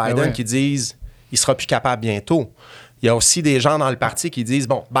adversaires de Biden qui disent « il sera plus capable bientôt ». Il y a aussi des gens dans le parti qui disent «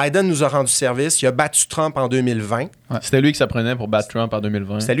 bon, Biden nous a rendu service, il a battu Trump en 2020 ». C'était lui qui s'apprenait pour battre Trump en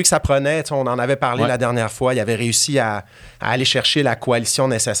 2020. C'était lui que ça prenait. On en avait parlé la dernière fois. Il avait réussi à aller chercher la coalition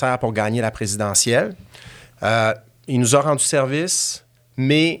nécessaire pour gagner la présidentielle. Il nous a rendu service,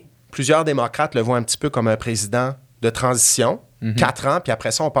 mais plusieurs démocrates le voient un petit peu comme un président de transition, 4 ans, puis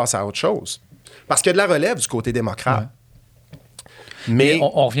après ça, on passe à autre chose. Parce qu'il y a de la relève du côté démocrate. Mais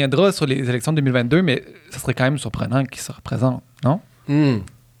on reviendra sur les élections de 2022, mais ça serait quand même surprenant qu'il se représente, non?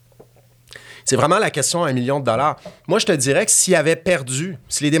 C'est vraiment la question à $1 million. Moi, je te dirais que s'il avait perdu,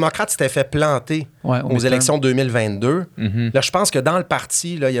 si les démocrates s'étaient fait planter aux élections de 2022, là, je pense que dans le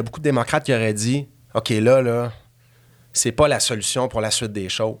parti, là, il y a beaucoup de démocrates qui auraient dit « OK, là, c'est pas la solution pour la suite des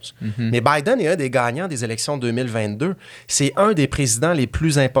choses. Mais Biden est un des gagnants des élections de 2022. C'est un des présidents les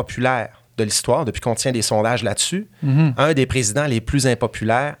plus impopulaires de l'histoire, depuis qu'on tient des sondages là-dessus. Un des présidents les plus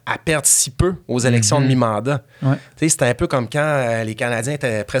impopulaires à perdre si peu aux élections de mi-mandat. Tu sais, c'était un peu comme quand les Canadiens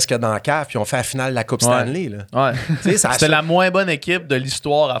étaient presque dans la cave puis ont fait la finale de la Coupe Stanley. Là. Tu sais, C'était la moins bonne équipe de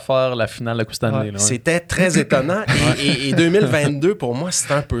l'histoire à faire la finale de la Coupe Stanley. Là, C'était très étonnant. Et 2022, pour moi,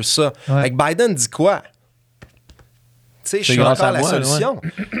 c'était un peu ça. Avec Biden dit quoi? Tu sais, je suis encore la solution.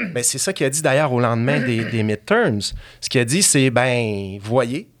 Ben, c'est ça qu'il a dit d'ailleurs au lendemain des midterms. Ce qu'il a dit, c'est, vous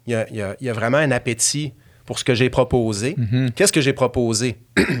voyez, il y a vraiment un appétit pour ce que j'ai proposé. Qu'est-ce que j'ai proposé?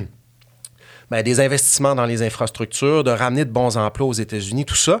 Des investissements dans les infrastructures, de ramener de bons emplois aux États-Unis,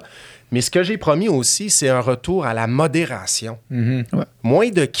 tout ça. Mais ce que j'ai promis aussi, c'est un retour à la modération. Moins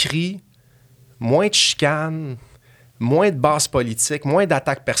de cris, moins de chicanes, moins de bases politiques, moins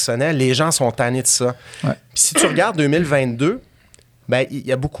d'attaques personnelles. Les gens sont tannés de ça. Puis si tu regardes 2022, il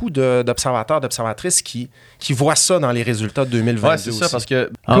y a beaucoup d'observateurs, d'observatrices qui voient ça dans les résultats de 2022 Ouais, c'est aussi. ça, parce que...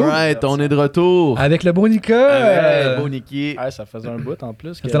 All right, on est de retour. Avec le beau Nika! Avec le beau Niki. Ça faisait un bout en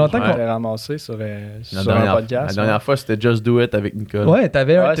plus. Ça fait longtemps qu'on l'avait ramassé sur un podcast. La dernière fois, c'était Just Do It avec Nicole. Ouais, t'as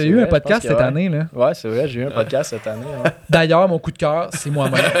c'est eu vrai, un podcast je pense cette que année, là. Ouais, c'est vrai, j'ai eu un podcast cette année. D'ailleurs, mon coup de cœur, c'est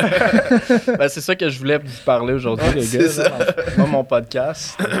moi-même. C'est ça que je voulais vous parler aujourd'hui, les gars. Moi, mon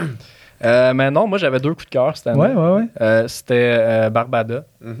podcast. Mais non, moi, j'avais 2 coups de cœur cette année. Ouais. C'était Barbada.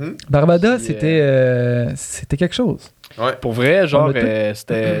 Barbada, c'était quelque chose. Ouais. Pour vrai, genre,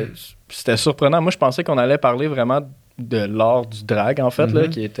 c'était surprenant. Moi, je pensais qu'on allait parler vraiment de l'art du drag, en fait, là,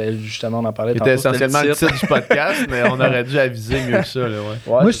 qui était justement, on en parlait C'était tantôt. essentiellement le titre du podcast, mais on aurait dû aviser mieux que ça. Là,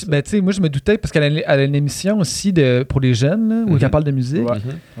 Moi, je me doutais, parce qu'elle a une émission aussi pour les jeunes, là, où elle parle de musique.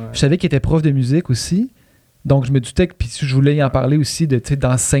 Je savais qu'elle était prof de musique aussi. Donc, je me doutais que je voulais y en parler aussi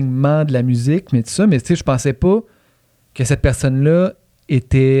d'enseignement de la musique, mais tout ça. Mais je pensais pas que cette personne-là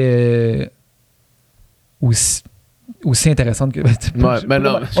était aussi intéressante que...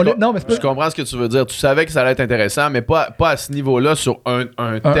 Je comprends ce que tu veux dire. Tu savais que ça allait être intéressant, mais pas à ce niveau-là sur un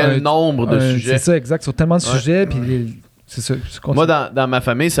tel nombre de sujets. C'est ça, exact. Sur tellement de sujets, puis c'est ça. Moi, dans ma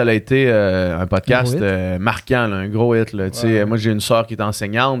famille, ça a été un podcast marquant, là, un gros hit. Là. Moi, j'ai une soeur qui est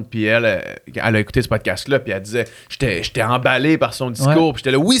enseignante, puis elle a écouté ce podcast-là, puis elle disait j'étais emballé par son discours, puis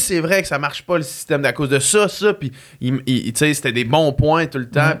j'étais là, oui, c'est vrai que ça marche pas le système à cause de ça, puis c'était des bons points tout le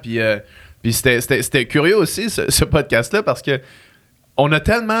temps, puis c'était curieux aussi, ce podcast-là, parce que on a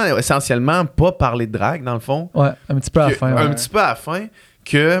tellement, essentiellement, pas parlé de drague, dans le fond. Ouais, un petit peu à la fin. Un petit peu à la fin,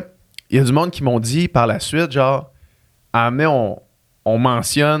 que il y a du monde qui m'ont dit par la suite, genre, mais on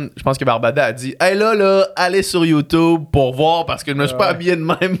mentionne, je pense que Barbada a dit, hey là, allez sur YouTube pour voir, parce que je me suis pas habillé de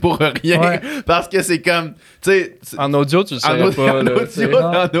même pour rien, parce que c'est comme, tu sais... En audio, tu le savais pas. En audio,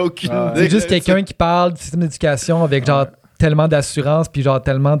 t'en as aucune idée. C'est juste quelqu'un qui parle du système d'éducation avec genre tellement d'assurance, puis genre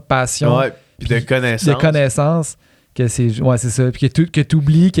tellement de passion. Ouais, puis de connaissances. De connaissances. Que c'est ça. Puis que tu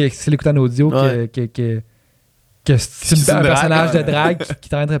oublies que c'est l'écoute en audio que c'est un personnage de drague qui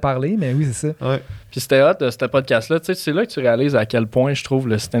t'arrête de parler, mais oui, c'est ça. Ouais. Puis c'était hot, ce podcast-là. Tu sais, c'est là que tu réalises à quel point je trouve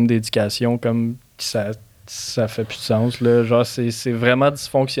le système d'éducation comme ça fait plus de sens. Là. Genre, c'est vraiment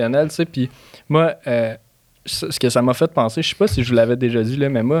dysfonctionnel. Tu sais. Puis moi, ce que ça m'a fait penser, je sais pas si je vous l'avais déjà dit, là,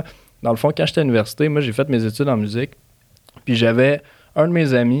 mais moi, dans le fond, quand j'étais à l'université, moi, j'ai fait mes études en musique. Puis j'avais un de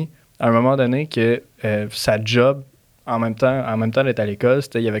mes amis, à un moment donné, que sa job, en même temps d'être à l'école,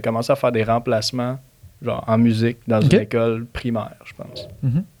 il avait commencé à faire des remplacements genre en musique dans une école primaire, je pense.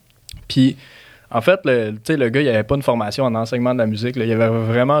 Mm-hmm. Puis, en fait, le gars, il avait pas une formation en enseignement de la musique. Là. Il avait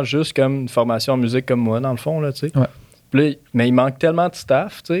vraiment juste comme une formation en musique comme moi, dans le fond. Là, ouais. Puis là, mais il manque tellement de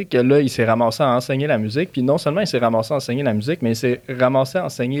staff que là, il s'est ramassé à enseigner la musique. Puis non seulement il s'est ramassé à enseigner la musique, mais il s'est ramassé à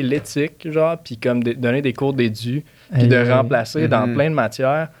enseigner l'éthique, genre, puis comme donner des cours d'édu, puis de remplacer dans plein de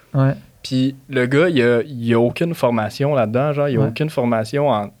matières. Ouais. Puis le gars, il a aucune formation là-dedans, genre, il a aucune formation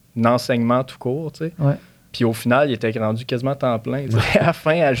en enseignement tout court, tu sais. Ouais. Puis au final, il était rendu quasiment temps plein. À la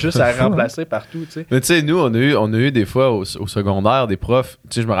fin, juste à remplacer partout, tu sais. Mais tu sais, nous, on a eu des fois au secondaire des profs.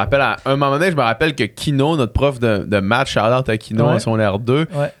 Tu sais, je me rappelle, à un moment donné, que Kino, notre prof de maths, shout-out à Kino en son R2,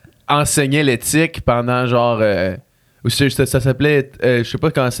 enseignait l'éthique pendant genre... ça s'appelait... je sais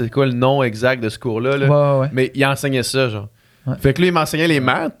pas c'est quoi le nom exact de ce cours-là, là, mais il enseignait ça, genre. Ouais. Fait que lui, il m'enseignait les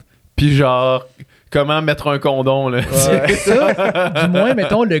maths, puis genre... Comment mettre un condom, là. Ouais. Ça, du moins,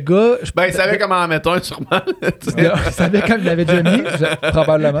 mettons, le gars... il savait comment en mettre un, sûrement. Il savait comme il l'avait déjà mis,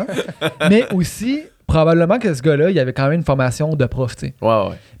 probablement. Mais aussi, probablement que ce gars-là, il avait quand même une formation de prof, tu sais.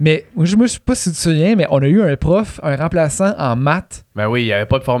 Ouais. Mais je me sais pas si tu te souviens, mais on a eu un remplaçant en maths. Ben oui, il n'y avait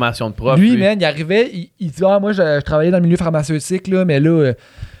pas de formation de prof. Lui, man, il arrivait, il dit « Ah, moi, je travaillais dans le milieu pharmaceutique, là, mais là...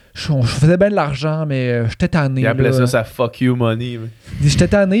 Je faisais bien de l'argent, mais j'étais tanné. Il appelait ça sa fuck you money. J'étais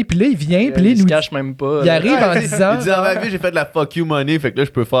tanné, puis là, il vient, puis là, il se cache même pas. Il arrive en disant... Il dit, dans ma vie, j'ai fait de la fuck you money, fait que là,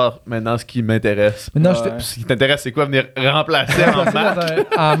 je peux faire maintenant ce qui m'intéresse. Non, Ce qui t'intéresse, c'est quoi? Venir remplacer en maths?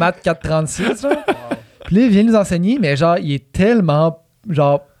 En maths 436, genre. Puis là, il vient nous enseigner, mais genre, il est tellement,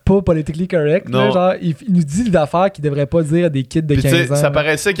 genre, pas politically correct. Là, genre, il nous dit des affaires qu'il devrait pas dire à des kids de 15 ans. Ça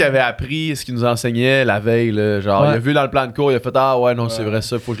paraissait qu'il avait appris ce qu'il nous enseignait la veille. Là, genre, il a vu dans le plan de cours, il a fait ah ouais, non, c'est vrai,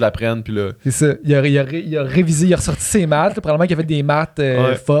 ça, faut que je l'apprenne. Puis là... C'est ça. Il a révisé, il a ressorti ses maths. Là, probablement qu'il a fait des maths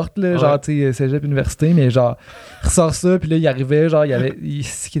fortes, là, genre, tu sais, cégep, université, mais genre, il ressort ça, puis là, il arrivait, genre,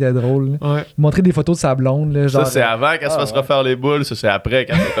 ce qui était drôle. Il montrait des photos de sa blonde. Là, genre, ça, c'est avant qu'elle se fasse refaire les boules, ça, c'est après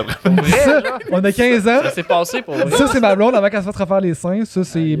quand elle fait ça, on a 15 ans. Ça s'est passé pour ça, c'est ma blonde avant qu'elle se fasse refaire les seins. Ça,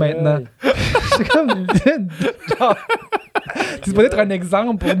 c'est maintenant. C'est comme genre, c'est peut-être un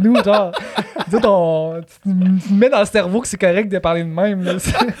exemple pour nous, genre tu me mets dans le cerveau que c'est correct de parler de même là.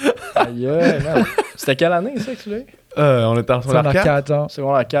 C'était quelle année ça que tu l'as eu? On était en secondaire 4 genre.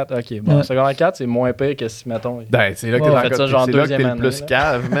 Secondaire 4, ok. Bon, secondaire 4, c'est moins pire que si, mettons... Ben, c'est là que t'es le plus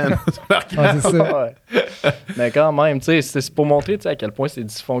cave, man. C'est ça. Mais quand même, tu sais, c'est pour montrer à quel point c'est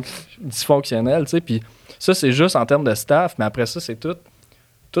dysfonctionnel, tu sais, puis ça, c'est juste en termes de staff, mais après ça, c'est tout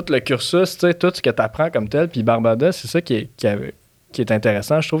le cursus, tu sais, tout ce que tu apprends comme tel. Puis Barbada, c'est ça qui est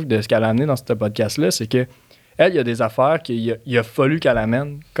intéressant, je trouve, de ce qu'elle a amené dans ce podcast-là, c'est que elle, il y a des affaires qu'il a fallu qu'elle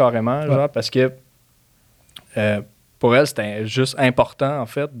amène carrément, genre, parce que pour elle, c'était juste important, en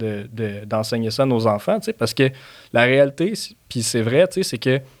fait, d'enseigner ça à nos enfants, tu sais, parce que la réalité, puis c'est vrai, tu sais, c'est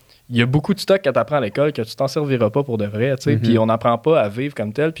que il y a beaucoup de stock que tu apprends à l'école que tu t'en serviras pas pour de vrai, tu sais, puis on n'apprend pas à vivre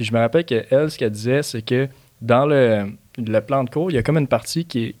comme tel. Puis je me rappelle qu'elle, ce qu'elle disait, c'est que dans le plan de cours, il y a comme une partie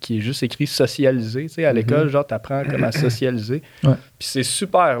qui est juste écrit socialiser. Tu sais, à l'école, genre, tu apprends comment à socialiser. Ouais. Puis c'est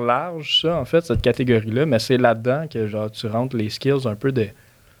super large, ça, en fait, cette catégorie-là, mais c'est là-dedans que, genre, tu rentres les skills un peu de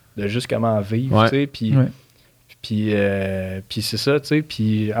juste comment vivre, tu sais. Puis, puis c'est ça, tu sais.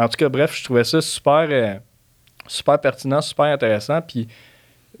 Puis, en tout cas, bref, je trouvais ça super, super pertinent, super intéressant. Puis,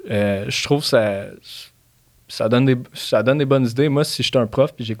 je trouve que ça donne des bonnes idées. Moi, si j'étais un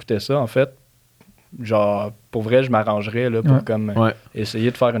prof puis j'écoutais ça, en fait, genre, pour vrai, je m'arrangerais là, pour comme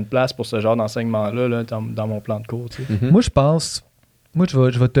essayer de faire une place pour ce genre d'enseignement-là là, dans mon plan de cours. Tu sais. Moi,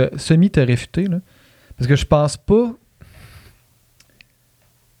 je vais te réfuter, là, parce que je pense pas...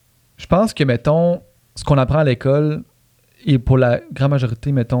 Je pense que, mettons, ce qu'on apprend à l'école est pour la grande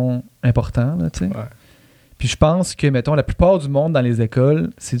majorité, mettons, important, là, tu sais. Puis je pense que, mettons, la plupart du monde dans les écoles,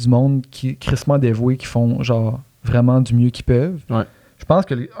 c'est du monde qui est crissement dévoué, qui font, genre, vraiment du mieux qu'ils peuvent. Je pense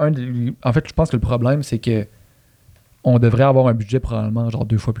que je pense que le problème, c'est que on devrait avoir un budget probablement genre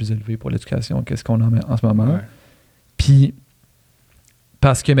 2 fois plus élevé pour l'éducation que ce qu'on a en ce moment. Puis,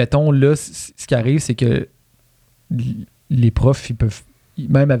 parce que, mettons, là, ce qui arrive, c'est que les profs, ils peuvent,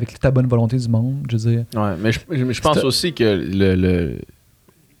 même avec ta bonne volonté du monde, je veux dire... Ouais, mais je pense aussi que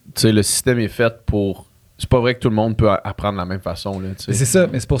le système est fait pour... C'est pas vrai que tout le monde peut apprendre de la même façon. Là, c'est ça,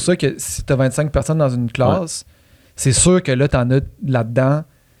 mais c'est pour ça que si tu as 25 personnes dans une classe, c'est sûr que là, tu en as là-dedans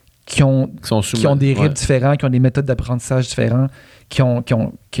qui ont des rythmes différents, qui ont des méthodes d'apprentissage différents, c'est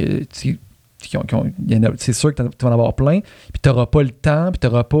sûr que tu vas en avoir plein, puis tu n'auras pas le temps, puis tu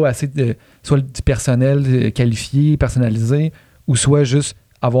n'auras pas assez de soit du personnel qualifié, personnalisé, ou soit juste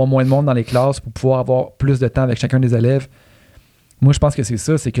avoir moins de monde dans les classes pour pouvoir avoir plus de temps avec chacun des élèves. Moi, je pense que c'est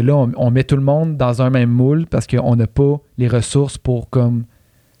ça, c'est que là, on met tout le monde dans un même moule parce qu'on n'a pas les ressources pour comme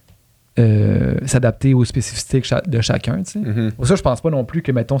s'adapter aux spécificités de chacun, tu sais. Pour ça, je pense pas non plus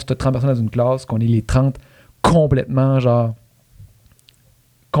que, mettons, si tu as 30 personnes dans une classe, qu'on est les 30 complètement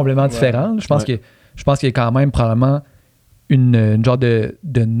différents. Je pense qu'il y a quand même probablement une genre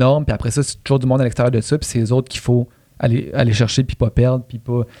de norme, puis après ça, c'est toujours du monde à l'extérieur de ça, puis c'est les autres qu'il faut aller chercher puis pas perdre, puis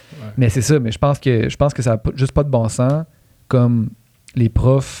pas... Mais c'est ça, mais je pense que ça n'a juste pas de bon sens, comme les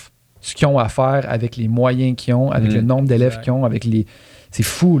profs, ce qu'ils ont à faire avec les moyens qu'ils ont, avec le nombre d'élèves qu'ils ont, avec les... C'est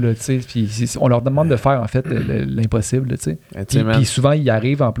fou, là, tu sais. Puis on leur demande de faire, en fait, l'impossible, tu sais. Puis souvent, ils y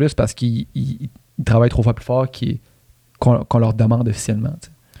arrivent en plus parce qu'ils travaillent 3 fois plus fort qu'on leur demande officiellement, tu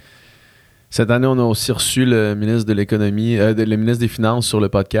sais. Cette année, on a aussi reçu le ministre de l'économie, le ministre des Finances sur le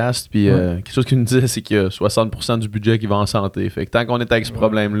podcast. Puis quelque chose qu'il nous disait, c'est qu'il y a 60% du budget qui va en santé. Fait que tant qu'on est avec ce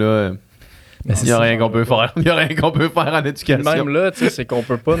problème-là, il n'y a rien qu'on peut faire. Il n'y a rien qu'on peut faire en éducation. Même là, c'est qu'on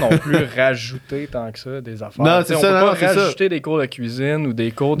peut pas non plus rajouter tant que ça des affaires. Non, c'est ça. On peut pas rajouter des cours de cuisine ou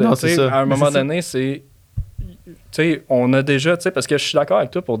des cours de... Non, c'est ça. À un moment donné, c'est... on a déjà... Parce que je suis d'accord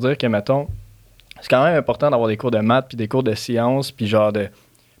avec toi pour dire que, mettons, c'est quand même important d'avoir des cours de maths puis des cours de sciences puis genre de...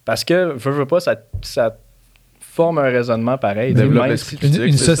 Parce que, veux pas, ça forme un raisonnement pareil. Même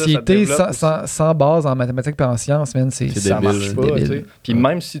une société sans base en mathématiques et en sciences, ça marche pas. Puis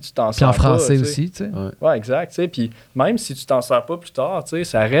même si tu t'en sers pas... Puis en français aussi, tu sais. Ouais, exact. Puis même si tu t'en sers pas plus tard,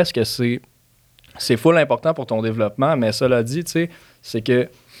 ça reste que c'est full important pour ton développement. Mais cela dit, c'est que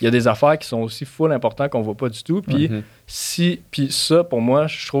il y a des affaires qui sont aussi full importantes qu'on voit pas du tout. Puis puis ça, pour moi,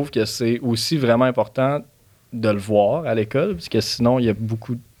 je trouve que c'est aussi vraiment important de le voir à l'école, parce que sinon, il y a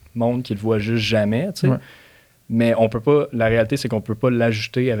beaucoup de monde qui le voit juste jamais, tu sais. Mais on peut pas, la réalité, c'est qu'on peut pas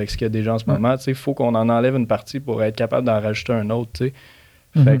l'ajouter avec ce qu'il y a déjà en ce moment, tu sais. Il faut qu'on en enlève une partie pour être capable d'en rajouter un autre, tu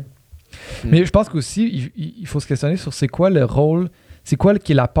sais. Mais je pense qu'aussi, il faut se questionner sur c'est quoi le rôle, c'est quoi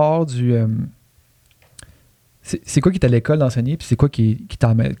qui est la part du... c'est quoi qui est à l'école d'enseigner, puis c'est quoi qui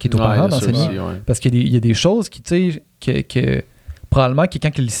est aux parents d'enseigner. Parce qu'il y a des choses qui, tu sais, que probablement que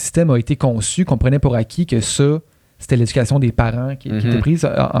quand le système a été conçu, qu'on prenait pour acquis que ça, c'était l'éducation des parents qui était prise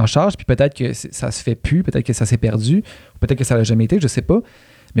en charge, puis peut-être que ça se fait plus, peut-être que ça s'est perdu, peut-être que ça n'a jamais été, je sais pas.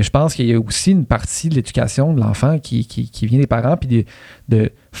 Mais je pense qu'il y a aussi une partie de l'éducation de l'enfant qui vient des parents, puis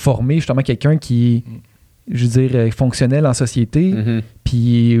de former justement quelqu'un qui, je veux dire, fonctionnel en société,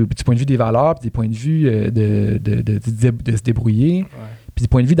 puis du point de vue des valeurs, puis du point de vue de se débrouiller, puis du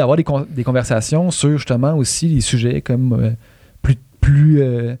point de vue d'avoir des conversations sur justement aussi les sujets comme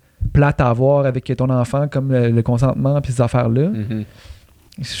plus plate à avoir avec ton enfant, comme le consentement puis ces affaires-là.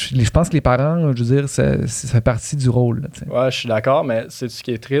 Je pense que les parents, je veux dire, ça fait partie du rôle. Là, je suis d'accord, mais c'est ce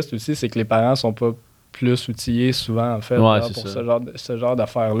qui est triste aussi, c'est que les parents sont pas plus outillés souvent, en fait, pour ce genre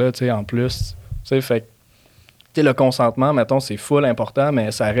d'affaires-là, tu sais, en plus. Tu sais, fait que le consentement, mettons, c'est full important,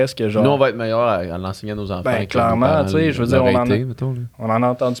 mais ça reste que genre... Nous, on va être meilleur à l'enseigner à nos enfants. Ben, clairement, tu sais, je veux dire, on en a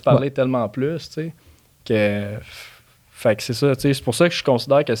entendu parler tellement plus, tu sais, que... Fait que c'est ça, tu sais, c'est pour ça que je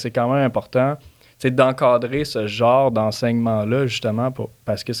considère que c'est quand même important, tu sais, d'encadrer ce genre d'enseignement-là, justement,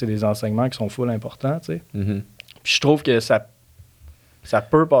 parce que c'est des enseignements qui sont full importants, tu sais. Puis je trouve que ça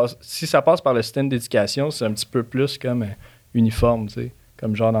peut passer... Si ça passe par le système d'éducation, c'est un petit peu plus comme uniforme, tu sais,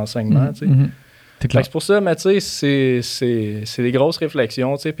 comme genre d'enseignement, tu sais. C'est pour ça, mais tu sais, c'est des grosses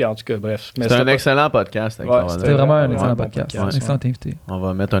réflexions, tu sais, puis en tout cas, bref. C'est un excellent podcast. C'était vraiment un excellent podcast. Un excellent invité. On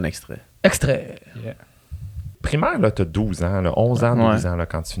va mettre un extrait. Extrait! Yeah. primaire, là, t'as 12 ans, là, 11 ans, 12 ans, là,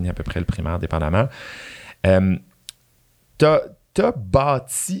 quand tu finis à peu près le primaire, dépendamment. T'as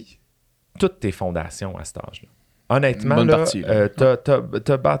bâti toutes tes fondations à cet âge-là. Honnêtement, là,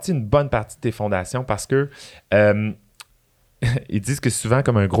 t'as bâti une bonne partie de tes fondations parce que ils disent que souvent,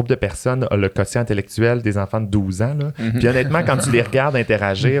 comme un groupe de personnes a le quotient intellectuel des enfants de 12 ans. Là. Puis honnêtement, quand tu les regardes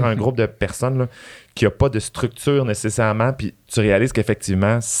interagir, un groupe de personnes là, qui n'a pas de structure nécessairement, puis tu réalises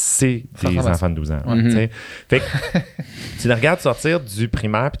qu'effectivement, c'est des enfants de 12 ans. Fait que tu les regardes sortir du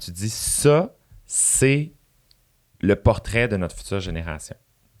primaire, puis tu te dis, ça, c'est le portrait de notre future génération.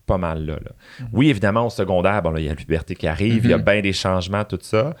 Pas mal là. Oui, évidemment, au secondaire, bon, il y a la puberté qui arrive, il y a bien des changements, tout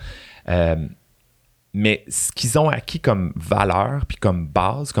ça. Mais ce qu'ils ont acquis comme valeur, puis comme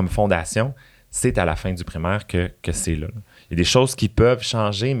base, comme fondation, c'est à la fin du primaire que c'est là. Il y a des choses qui peuvent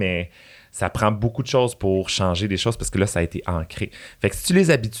changer, mais ça prend beaucoup de choses pour changer des choses parce que là, ça a été ancré. Fait que si tu les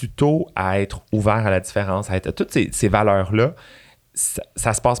habitues tôt à être ouvert à la différence, à toutes ces valeurs-là,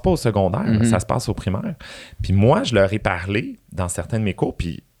 ça se passe pas au secondaire, ça se passe au primaire. Puis moi, je leur ai parlé dans certains de mes cours,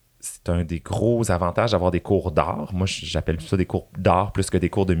 puis c'est un des gros avantages d'avoir des cours d'art. Moi, j'appelle ça des cours d'art plus que des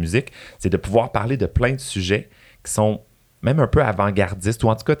cours de musique. C'est de pouvoir parler de plein de sujets qui sont même un peu avant-gardistes, ou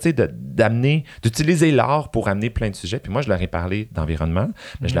en tout cas, tu sais, d'utiliser l'art pour amener plein de sujets. Puis moi, je leur ai parlé d'environnement,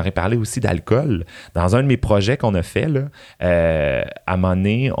 mais je leur ai parlé aussi d'alcool. Dans un de mes projets qu'on a fait, là, à un moment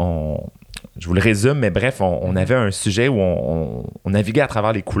donné, je vous le résume, mais bref, on avait un sujet où on naviguait à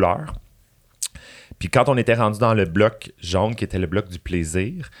travers les couleurs. Puis quand on était rendu dans le bloc jaune, qui était le bloc du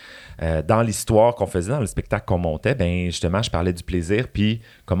plaisir, dans l'histoire qu'on faisait, dans le spectacle qu'on montait, ben justement, je parlais du plaisir, puis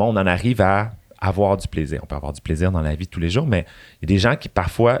comment on en arrive à avoir du plaisir. On peut avoir du plaisir dans la vie de tous les jours, mais il y a des gens qui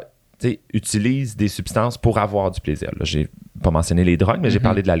parfois utilisent des substances pour avoir du plaisir. Là, j'ai pas mentionné les drogues, mais j'ai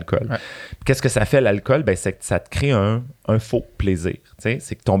parlé de l'alcool. Ouais. Qu'est-ce que ça fait, l'alcool? Ben, c'est que ça te crée un faux plaisir. T'sais?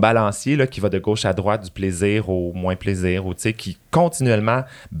 C'est que ton balancier là, qui va de gauche à droite, du plaisir au moins plaisir, ou qui continuellement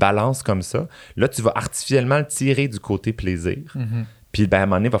balance comme ça, là, tu vas artificiellement le tirer du côté plaisir. Puis ben, à un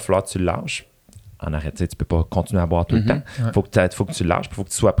moment donné, il va falloir que tu le lâches. En arrêt, tu peux pas continuer à boire tout le temps. Il faut que tu lâches, il faut que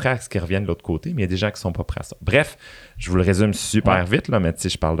tu sois prêt à ce qui revienne de l'autre côté, mais il y a des gens qui sont pas prêts à ça. Bref, je vous le résume super vite, là, mais tu sais,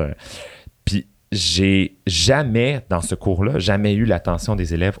 je parle d'un... Puis j'ai jamais, dans ce cours-là, jamais eu l'attention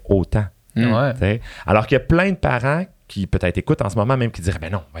des élèves autant. Alors qu'il y a plein de parents qui peut-être écoutent en ce moment même qui diraient,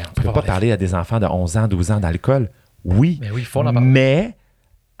 ben non, on ne peut pas parler à des enfants de 11 ans, 12 ans d'alcool. Oui, mais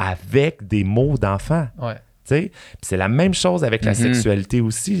avec des mots d'enfants. Puis c'est la même chose avec la sexualité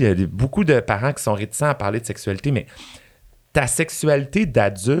aussi. Il y a beaucoup de parents qui sont réticents à parler de sexualité, mais ta sexualité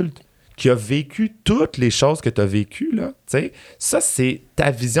d'adulte qui a vécu toutes les choses que tu as vécues, là, ça, c'est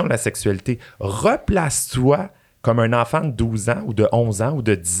ta vision de la sexualité. Replace-toi comme un enfant de 12 ans ou de 11 ans ou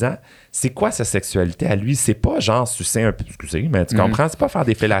de 10 ans. C'est quoi sa sexualité à lui? C'est pas genre sucer un peu, excusez, mais tu comprends? C'est pas faire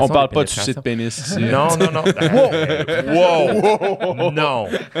des fellations. On parle pas de sucer de pénis ici. Non. Wow! Non!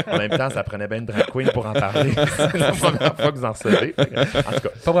 En même temps, ça prenait bien une drag queen pour en parler. C'est la première fois que vous en recevez. En tout cas.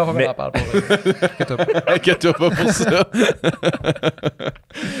 Pas première fois qu'on en parle. Inquiète-toi pas pour ça.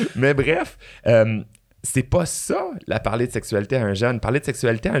 Mais bref... c'est pas ça, parler de sexualité à un jeune. Parler de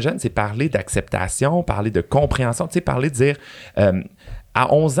sexualité à un jeune, c'est parler d'acceptation, parler de compréhension, tu sais, parler de dire...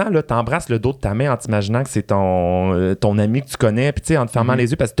 à 11 ans, tu embrasses le dos de ta main en t'imaginant que c'est ton ami que tu connais, puis tu sais, en te fermant les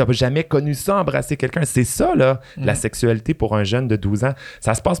yeux, parce que tu n'as jamais connu ça, embrasser quelqu'un. C'est ça, là, la sexualité pour un jeune de 12 ans.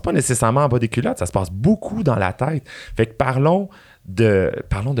 Ça se passe pas nécessairement en bas des culottes, ça se passe beaucoup dans la tête. Fait que parlons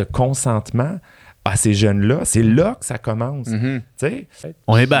de consentement à ces jeunes-là. C'est là que ça commence.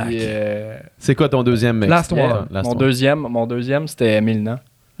 On est back. C'est quoi ton deuxième? Last one. Mon deuxième, c'était Mélina.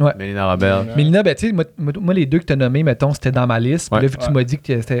 Ouais. Mélina Robert. Mélina, ben, tu sais, moi, les deux que tu as nommés, mettons, c'était dans ma liste. Puis là, vu que tu m'as dit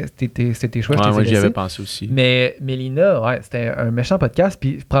que c'était tes choix, je t'ai moi, j'y laissé. avais pensé aussi. Mais Mélina, c'était un méchant podcast.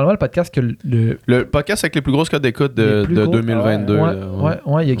 Puis probablement le podcast que le podcast avec les plus grosses codes d'écoute de 2022.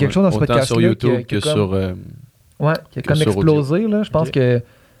 Il y a quelque chose dans ce podcast-là. Autant sur YouTube que sur. Qui a comme explosé, là. Je pense que.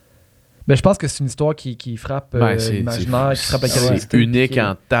 Ben, je pense que c'est une histoire qui frappe l'imaginaire, qui frappe la curiosité. C'est unique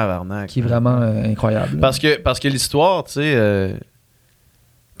en tabarnak. Qui est vraiment incroyable. Parce que l'histoire, tu sais,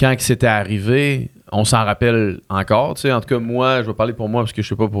 quand c'était arrivé, on s'en rappelle encore. Tu sais, en tout cas, moi, je vais parler pour moi parce que je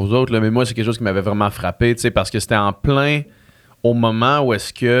sais pas pour vous autres, là, mais moi, c'est quelque chose qui m'avait vraiment frappé, tu sais, parce que c'était en plein au moment où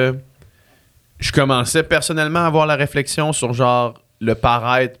est-ce que je commençais personnellement à avoir la réflexion sur genre le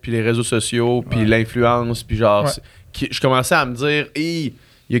paraître, puis les réseaux sociaux, puis l'influence, puis genre, je commençais à me dire, il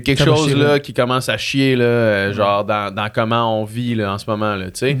y a quelque chose là qui commence à chier là, genre dans comment on vit là, en ce moment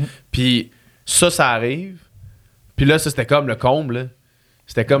là, tu sais. Puis ça arrive. Puis là, ça c'était comme le comble. Là.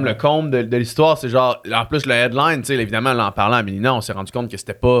 C'était comme le comble de l'histoire. C'est genre, en plus le headline, tu sais, évidemment, en parlant à Mélina, on s'est rendu compte que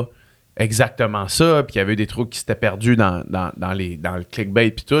c'était pas exactement ça, puis qu'il y avait eu des trucs qui s'étaient perdus dans le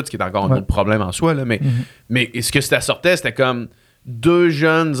clickbait puis tout, ce qui est encore un autre problème en soi, là, mais ce que ça sortait, c'était comme 2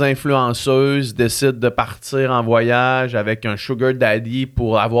 jeunes influenceuses décident de partir en voyage avec un sugar daddy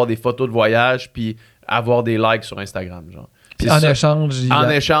pour avoir des photos de voyage puis avoir des likes sur Instagram, genre. Puis en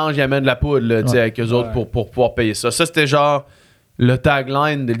échange, ils amènent de la poudre là, avec eux autres pour pouvoir payer ça. Ça, c'était genre le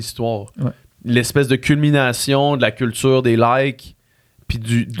tagline de l'histoire. Ouais. L'espèce de culmination de la culture des likes puis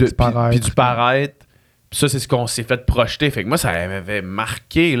du paraître. Puis ça, c'est ce qu'on s'est fait projeter. Fait que moi, ça m'avait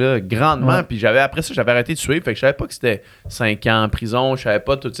marqué là, grandement. Ouais. Puis après ça, j'avais arrêté de suivre. Fait que je savais pas que c'était 5 ans en prison. Je savais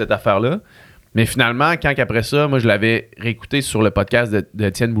pas toute cette affaire-là. Mais finalement, quand après ça, moi, je l'avais réécouté sur le podcast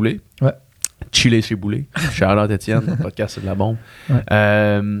d'Étienne Boulay. Ouais. Chiller chez Boulay. Charlotte Étienne, le podcast, c'est de la bombe.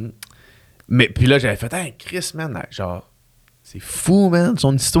 Ouais. Mais puis là, j'avais fait, hey, Chris, man, genre, c'est fou, man,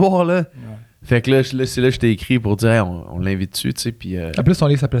 son histoire, là. Ouais. Fait que là, c'est là que je t'ai écrit pour dire, hey, on l'invite dessus, tu sais. Puis, en plus, son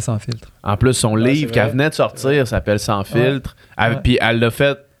livre s'appelait Sans filtre. En plus, son livre qu'elle venait de sortir s'appelle Sans filtre. Puis elle l'a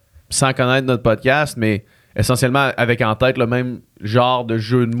fait sans connaître notre podcast, mais essentiellement avec en tête le même genre de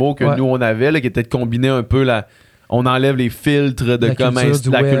jeu de mots que nous, on avait, là, qui était de combiner un peu on enlève les filtres de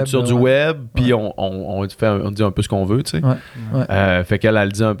la culture du web, puis on dit un peu ce qu'on veut, tu sais. Fait qu'elle le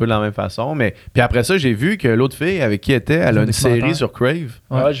dit un peu de la même façon. Mais puis après ça, j'ai vu que l'autre fille avec qui elle a une série sur Crave.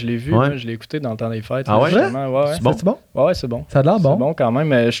 Ouais, je l'ai vu, moi, je l'ai écouté dans le temps des fêtes. Ah ouais? C'est bon? Ouais, c'est bon. Ça a l'air bon. C'est bon quand même,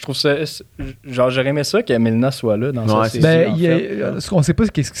 mais je trouve ça... Genre, j'aurais aimé ça que Milna soit là dans sa série. On sait pas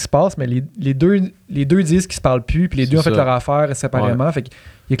ce qui se passe, mais les deux disent qu'ils se parlent plus, puis les deux ont fait leur affaire séparément. Fait qu'il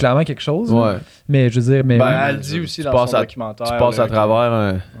y a clairement quelque chose. Ouais. Mais je veux dire... elle dit aussi dans son documentaire. Tu passes à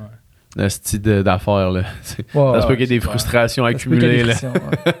travers un style d'affaires. Là. Ça se peut qu'il y ait des frustrations accumulées. Là.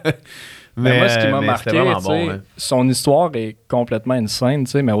 Mais moi, ce qui m'a marqué, son histoire est complètement insane,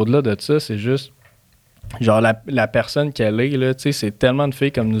 mais au-delà de ça, c'est juste... Genre, la personne qu'elle est, là, c'est tellement de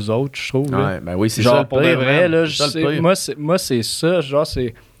filles comme nous autres, je trouve. Ouais, ben oui, c'est genre, ça. Pour de vrai, là, moi, c'est ça. Genre,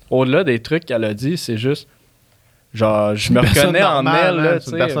 c'est... Au-delà des trucs qu'elle a dit, c'est juste... Genre, je me reconnais en elle. Là,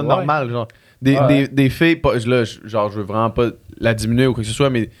 c'est une personne normale, genre. Des filles, je veux vraiment pas la diminuer ou quoi que ce soit,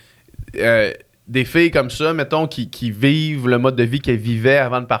 mais des filles comme ça, mettons, qui vivent le mode de vie qu'elles vivaient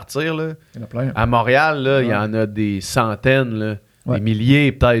avant de partir, là. Il y en a plein. À Montréal, là, il y en a des centaines, là, des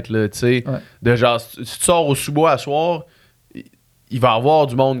milliers peut-être, là, tu sais. De genre, si tu sors au sous-bois à soir, il va y avoir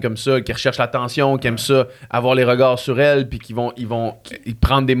du monde comme ça qui recherche l'attention, qui aime ça, avoir les regards sur elle, puis qui vont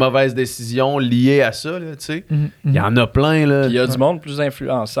prendre des mauvaises décisions liées à ça, tu sais. Il y en a plein, là. Il y a du monde plus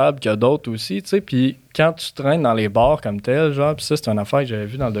influençable que d'autres aussi, tu sais. Puis quand tu traînes dans les bars comme tel, genre, puis ça, c'est une affaire que j'avais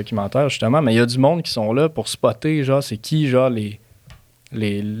vue dans le documentaire, justement, mais il y a du monde qui sont là pour spotter, genre, c'est qui, genre, les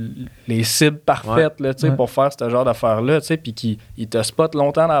cibles parfaites, là, tu sais, pour faire ce genre d'affaires-là, tu sais, puis qui te spotent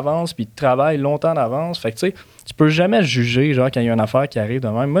longtemps d'avance, puis ils te travaillent longtemps d'avance. Fait que, tu sais, tu peux jamais juger, genre, quand il y a une affaire qui arrive de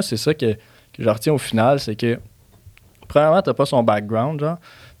même. Moi, c'est ça que je retiens au final, c'est que, premièrement, t'as pas son background, genre,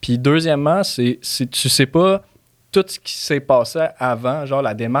 puis deuxièmement, c'est tu sais pas tout ce qui s'est passé avant, genre,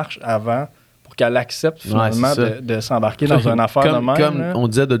 la démarche avant, pour qu'elle accepte finalement de s'embarquer dans une affaire de même. Comme on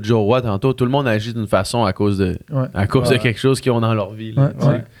disait de Joe Watt tantôt, tout le monde agit d'une façon à cause de quelque chose qu'ils ont dans leur vie. Là,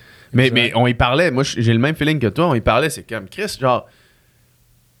 mais on y parlait, moi j'ai le même feeling que toi, on y parlait, c'est comme Chris, genre,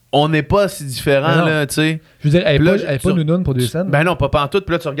 on n'est pas si différents, là, tu sais. Je veux dire, elle n'est pas nounoune pour 2 scènes. Ben non, pas en tout.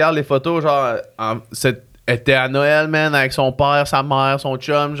 Puis là, tu regardes les photos, genre, elle était à Noël, man, avec son père, sa mère, son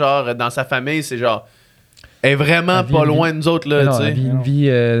chum, genre, dans sa famille, c'est genre... Elle est vraiment pas loin de nous autres, là, tu sais. Elle vit une vie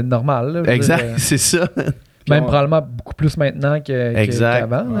normale. Là, exact, c'est ça. Même probablement beaucoup plus maintenant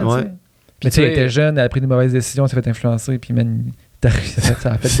qu'avant. Ouais. Mais tu sais, elle était jeune, elle a pris des mauvaises décisions, elle s'est fait influencer, puis même, ça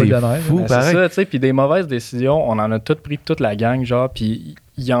a fait boule de neige. C'est ça, tu sais, puis des mauvaises décisions, on en a toutes pris, toute la gang, genre, puis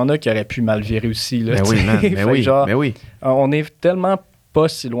il y en a qui auraient pu mal virer aussi, là. Mais oui. On est tellement pas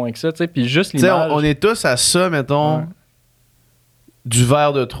si loin que ça, tu sais, puis juste l'image... on est tous à ça, mettons... Du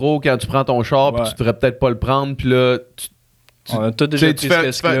verre de trop quand tu prends ton char, puis tu devrais peut-être pas le prendre, puis là, on a tout déjà pris ce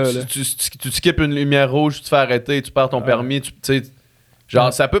risque-là. Tu skippes une lumière rouge, tu te fais arrêter, tu perds ton permis, tu sais,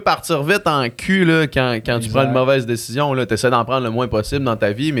 genre, ça peut partir vite en cul, là, quand tu prends une mauvaise décision, là, t'essaies d'en prendre le moins possible dans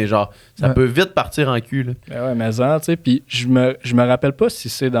ta vie, mais genre, ça peut vite partir en cul, là. Ben ouais, mais tu sais, puis je me rappelle pas si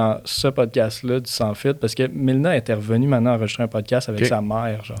c'est dans ce podcast-là, du Sans Filtre, parce que Milna était revenue maintenant enregistrer un podcast avec sa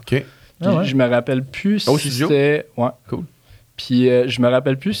mère, genre. Je me rappelle plus si c'était... Ouais. Cool. Puis je me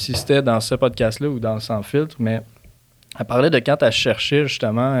rappelle plus si c'était dans ce podcast-là ou dans Sans Filtre, mais elle parlait de quand elle cherchait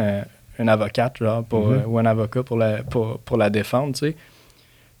justement une avocate, genre, ou un avocat pour la défendre, tu sais.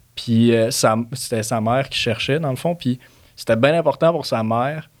 Puis c'était sa mère qui cherchait, dans le fond. Puis c'était bien important pour sa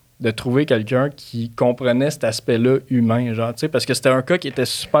mère de trouver quelqu'un qui comprenait cet aspect-là humain, genre, tu sais, parce que c'était un cas qui était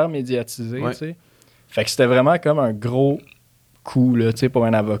super médiatisé, tu sais. Fait que c'était vraiment comme un gros coût, là, tu sais, pour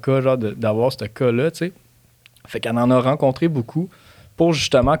un avocat, genre, d'avoir ce cas-là, tu sais. Fait qu'elle en a rencontré beaucoup pour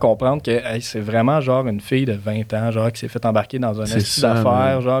justement comprendre que hey, c'est vraiment genre une fille de 20 ans, genre, qui s'est fait embarquer dans un esti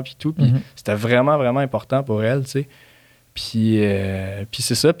d'affaires, genre, puis tout. Puis c'était vraiment, vraiment important pour elle, tu sais. Puis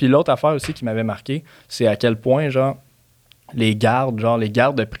c'est ça. Puis l'autre affaire aussi qui m'avait marqué, c'est à quel point, genre, les gardes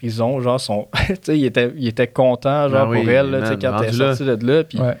de prison, genre, sont. Tu sais, ils étaient contents, genre, pour elle, là, tu sais, quand elle est sortie de là.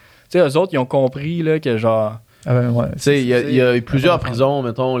 Puis, tu sais, eux autres, ils ont compris, là, que genre. Ah ben ouais. Tu sais, il y a plusieurs prisons,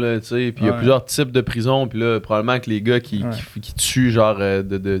 mettons, là, tu sais, puis il y a plusieurs types de prisons, puis là, probablement que les gars qui tuent, genre,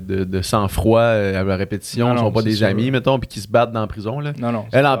 de sang-froid à la répétition, sont pas des amis, mettons, puis qui se battent dans la prison, là. Non.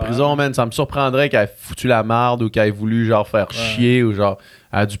 Elle, en prison, man, ça me surprendrait qu'elle ait foutu la marde ou qu'elle ait voulu, genre, faire chier ou, genre,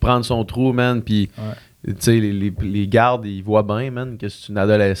 elle a dû prendre son trou, man, puis... Tu sais, les gardes, ils voient bien, man, que c'est une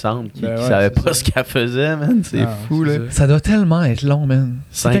adolescente qui savait pas ce qu'elle faisait, man. C'est fou, là. Ça doit tellement être long, man.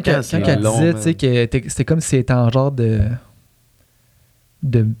 5 ans, c'est long, quand elle disait, tu sais, que c'était comme si c'était en genre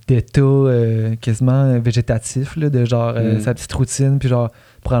d'état quasiment végétatif, là, de genre sa petite routine, puis genre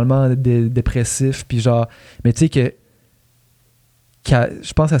probablement dépressif, puis genre... Mais tu sais que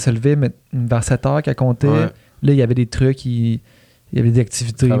je pense qu'elle se levait vers 7 heures qu'elle comptait. Là, il y avait des trucs, il y avait des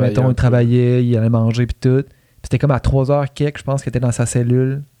activités, mettons, il travaillait, il allait manger, puis tout. Puis c'était comme à 3h quelque, je pense, qu'il était dans sa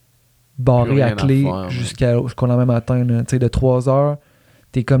cellule, barré à clé jusqu'au lendemain matin. Tu sais, de 3h,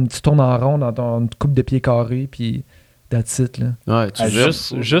 t'es comme, tu tournes en rond dans ton coupe de pieds carrés, puis that's it, là. Ouais,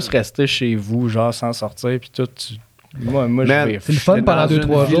 juste rester chez vous, genre, sans sortir, puis tout, Moi, man, c'est le fun pendant 2-3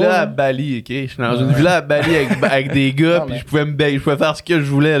 jours. Je suis villa à Bali, ok? Je suis dans une villa à Bali avec des gars, puis je pouvais faire ce que je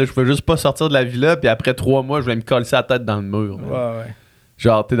voulais. Là. Je pouvais juste pas sortir de la villa, puis après 3 mois, je voulais me coller la tête dans le mur. Ouais.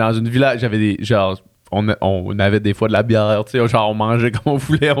 Genre, t'es dans une villa, j'avais des. Genre, on avait des fois de la bière, tu sais, genre, on mangeait comme on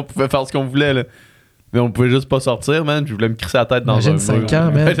voulait, on pouvait faire ce qu'on voulait, là. Mais on pouvait juste pas sortir, man. Je voulais me crisser la tête dans un mur. 5 ans,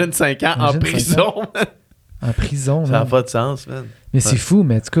 man. Imagine 5 ans en prison, man. En prison, ça n'a pas de sens, man. Mais c'est fou,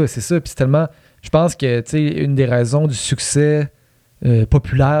 mais en tout cas, c'est ça. Puis c'est tellement. Je pense que, tu sais, une des raisons du succès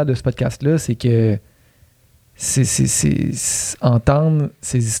populaire de ce podcast-là, c'est que c'est entendre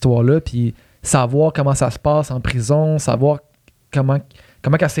ces histoires-là, puis savoir comment ça se passe en prison, savoir comment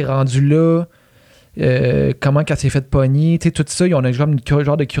qu'elle s'est rendue là, comment qu'elle s'est fait pogner, tu sais, tout ça, on a comme une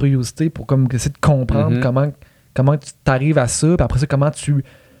genre de curiosité pour comme essayer de comprendre comment tu t'arrives à ça, puis après ça, comment tu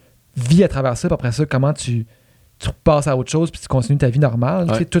vis à travers ça, puis après ça, comment tu passes à autre chose puis tu continues ta vie normale.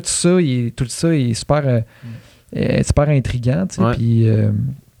 Ouais. Tout ça est super, super intriguant. Ouais. Puis,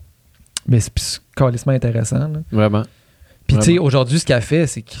 mais c'est carrément intéressant. Là. Vraiment. Puis tu sais, aujourd'hui, ce qu'elle fait,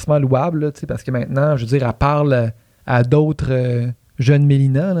 c'est crissement louable là, parce que maintenant, je veux dire, elle parle à d'autres jeunes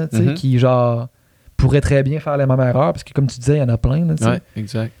Mélina là, qui, genre, pourraient très bien faire la même erreur parce que, comme tu disais, il y en a plein. Là, ouais,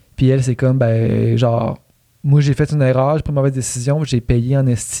 exact. Puis elle, c'est comme, ben, genre, moi, j'ai fait une erreur, j'ai pris une mauvaise décision, j'ai payé en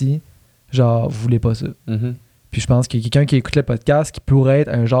esti. Genre, vous voulez pas ça. Puis je pense qu'il y a quelqu'un qui écoute le podcast qui pourrait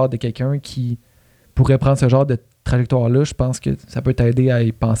être un genre de quelqu'un qui pourrait prendre ce genre de trajectoire-là. Je pense que ça peut t'aider à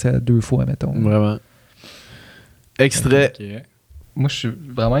y penser à 2 fois, mettons. Vraiment. Extrait. Okay. Moi, je suis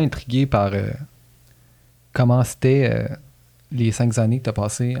vraiment intrigué par comment c'était les 5 années que tu as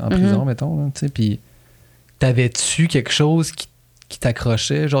passées en prison, mettons. Puis t'avais-tu quelque chose qui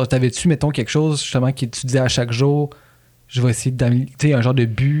t'accrochait? Genre, t'avais-tu, mettons, quelque chose justement qui tu disais à chaque jour... Je vais essayer d'améliorer un genre de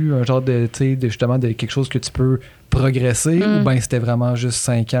but, un genre de justement de quelque chose que tu peux progresser, ou bien c'était vraiment juste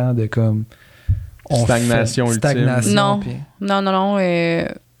 5 ans de comme stagnation ultime. Non.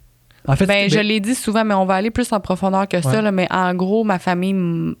 En fait, je l'ai dit souvent, mais on va aller plus en profondeur que ça. Là, mais en gros, ma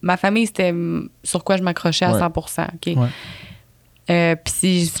famille, c'était sur quoi je m'accrochais à 100%. Okay?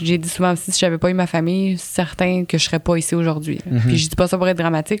 Puis j'ai dit souvent aussi, si j'avais pas eu ma famille, certain que je serais pas ici aujourd'hui. Puis je dis pas ça pour être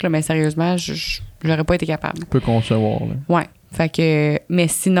dramatique, là, mais sérieusement, j'aurais pas été capable. Tu peux concevoir. Là. Ouais. Fait que, mais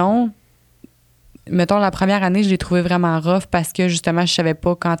sinon, mettons, la première année, je l'ai trouvé vraiment rough parce que justement, je savais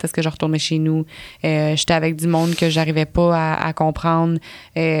pas quand est-ce que je retournais chez nous. J'étais avec du monde que j'arrivais pas à comprendre.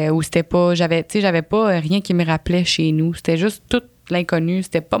 Ou c'était pas, j'avais pas rien qui me rappelait chez nous. C'était juste tout l'inconnu.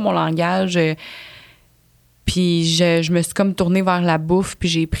 C'était pas mon langage. Puis je me suis comme tournée vers la bouffe, puis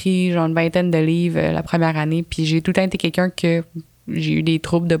j'ai pris genre une 20aine de livres la première année. Puis j'ai tout le temps été quelqu'un que j'ai eu des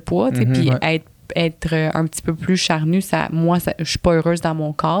troubles de poids, tu sais. Puis être un petit peu plus charnue, je suis pas heureuse dans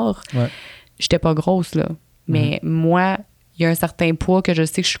mon corps. J'étais pas grosse, là. Mais moi, il y a un certain poids que je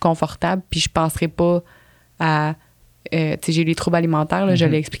sais que je suis confortable, puis je penserais pas à... tu sais, j'ai eu des troubles alimentaires, là, je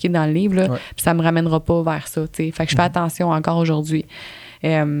l'ai expliqué dans le livre, là, puis ça me ramènera pas vers ça, tu sais. Fait que je fais attention encore aujourd'hui.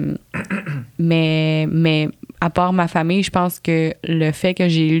 Mais à part ma famille, je pense que le fait que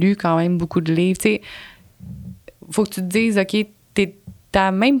j'ai lu quand même beaucoup de livres, tu sais, faut que tu te dises, OK, t'es à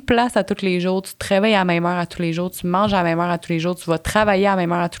la même place à tous les jours, tu te réveilles à la même heure à tous les jours, tu manges à la même heure à tous les jours, tu vas travailler à la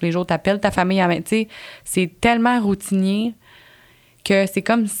même heure à tous les jours, tu appelles ta famille à la même... Tu sais, c'est tellement routinier que c'est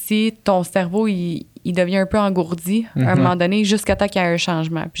comme si ton cerveau, il devient un peu engourdi à un moment donné, jusqu'à temps qu'il y ait un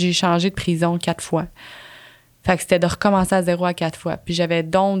changement. Puis j'ai changé de prison 4 fois. Fait que c'était de recommencer à 0 à 4 fois. Puis j'avais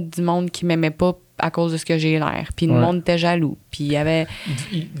donc du monde qui m'aimait pas à cause de ce que j'ai l'air. Puis le monde était jaloux. Puis il y avait...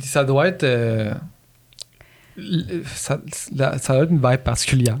 Ça doit être... ça doit être une vibe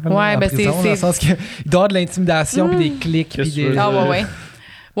particulière. Ouais, ben prison, c'est... Dans le sens qu'il doit y avoir de l'intimidation puis des clics. Puis des... Ah ouais.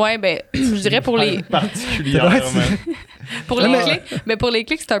 Ouais, ben, je dirais pour les... pour les clics, mais pour les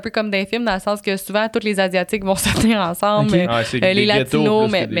clics, c'est un peu comme dans les films, dans le sens que souvent, tous les Asiatiques vont se tenir ensemble, les Latinos,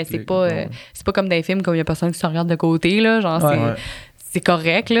 mais c'est pas comme dans les films, comme il y a personne qui se regarde de côté, là, genre, c'est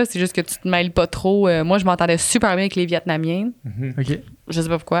correct, là, c'est juste que tu te mêles pas trop. Moi, je m'entendais super bien avec les Vietnamiens. Je sais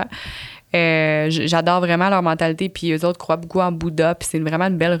pas pourquoi. J'adore vraiment leur mentalité, puis eux autres croient beaucoup en Bouddha, puis c'est vraiment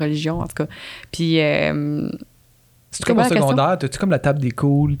une belle religion, en tout cas. Puis... c'est comme au secondaire, t'as-tu comme la table des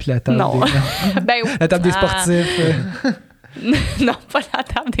cools puis la table des... ben, la table des sportifs. Non, pas la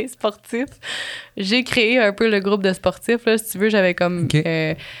table des sportifs. J'ai créé un peu le groupe de sportifs, là, si tu veux. J'avais comme...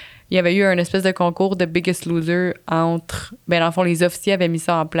 il y avait eu un espèce de concours de Biggest Loser entre... Ben, dans le fond, les officiers avaient mis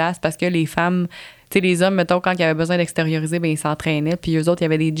ça en place parce que les femmes... Tu sais, les hommes, mettons, quand ils avaient besoin d'extérioriser, ben, ils s'entraînaient. Puis eux autres, il y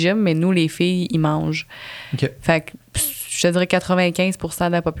avait des gyms, mais nous, les filles, ils mangent. Fait que, je te dirais 95%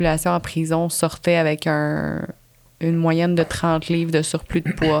 de la population en prison sortait avec une moyenne de 30 livres de surplus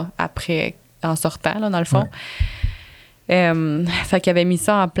de poids après, en sortant, là, dans le fond. Fait qu'il avait mis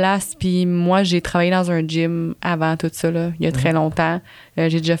ça en place. Puis moi, j'ai travaillé dans un gym avant tout ça, là, il y a très longtemps.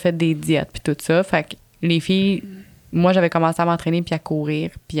 J'ai déjà fait des diètes puis tout ça. Fait que les filles, moi, j'avais commencé à m'entraîner puis à courir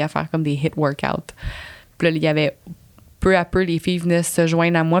puis à faire comme des hit workouts. Puis là, il y avait... Peu à peu, les filles venaient se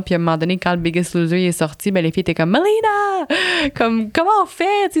joindre à moi. Puis à un moment donné, quand le Biggest Loser est sorti, ben, les filles étaient comme « Melina! » Comme « Comment on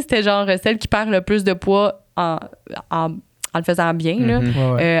fait? » Tu sais, c'était genre celle qui perd le plus de poids en le faisant bien. Là.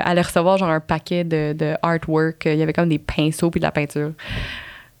 Elle allait recevoir genre un paquet de artwork. Il y avait comme des pinceaux puis de la peinture.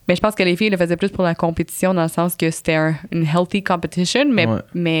 Mais je pense que les filles le faisaient plus pour la compétition, dans le sens que c'était une healthy competition,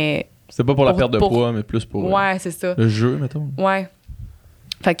 mais c'était pas pour la perte de poids, mais plus pour c'est ça. Le jeu, mettons. Ouais.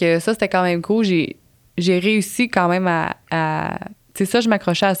 Fait que ça, c'était quand même cool. J'ai réussi quand même à tu sais, ça, je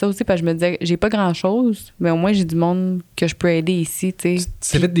m'accrochais à ça aussi parce que je me disais, j'ai pas grand-chose, mais au moins, j'ai du monde que je peux aider ici, tu sais.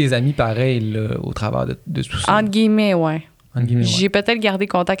 C'est fait des amis pareils, là, au travers de tout ça. Entre guillemets, ouais. J'ai peut-être gardé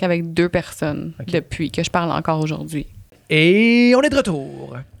contact avec 2 personnes depuis que je parle encore aujourd'hui. Et on est de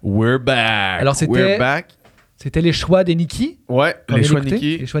retour. We're back. Alors, c'était les choix de Nikki. Ouais, les choix de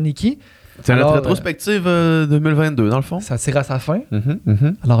Nikki. Les choix de Nikki. C'est notre rétrospective 2022, dans le fond. Ça tire à sa fin.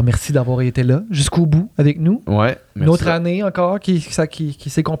 Alors, merci d'avoir été là jusqu'au bout avec nous. Ouais. Une autre année encore qui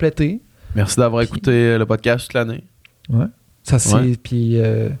s'est complétée. Merci d'avoir écouté le podcast toute l'année. Ouais. Ça, c'est... Puis,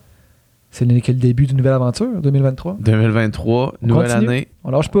 c'est le début d'une nouvelle aventure, 2023. 2023, nouvelle année.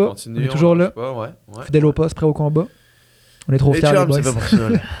 On lâche pas. On est toujours là. Fidèle au poste, prêt au combat. On est trop fiers, les boys. C'est pas pour ça.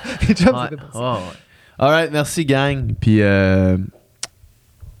 Les chums, c'est pas pour ça. All right, merci, gang. Puis...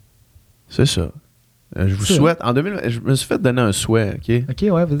 c'est ça. Je vous souhaite... En 2020, je me suis fait donner un souhait, OK? OK,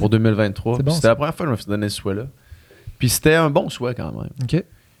 ouais, vas-y. Pour 2023. C'est bon, c'était la première fois que je me suis donné ce souhait-là. Puis c'était un bon souhait quand même. OK. Tu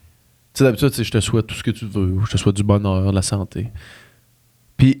sais, d'habitude, je te souhaite tout ce que tu veux. Je te souhaite du bonheur, de la santé.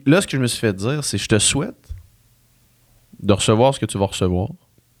 Puis là, ce que je me suis fait dire, c'est je te souhaite de recevoir ce que tu vas recevoir,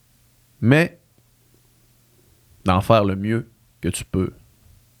 mais d'en faire le mieux que tu peux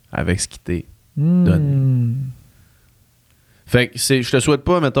avec ce qui t'est donné. Fait que je te souhaite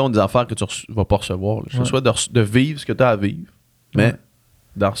pas, mettons, des affaires que tu vas pas recevoir. Là. Je te souhaite de vivre ce que tu as à vivre, mais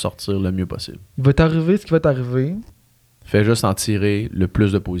d'en ressortir le mieux possible. Il va t'arriver ce qui va t'arriver. Fais juste en tirer le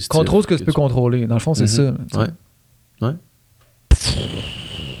plus de positif. Contrôle ce que tu peux contrôler. Dans le fond, c'est ça. Ouais.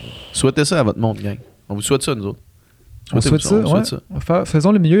 Souhaitez ça à votre monde, gang. On vous souhaite ça, nous autres. On souhaite ça.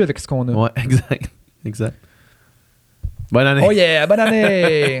 Faisons le mieux avec ce qu'on a. Ouais, exact. Bonne année. Oh yeah, bonne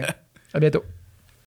année. À bientôt.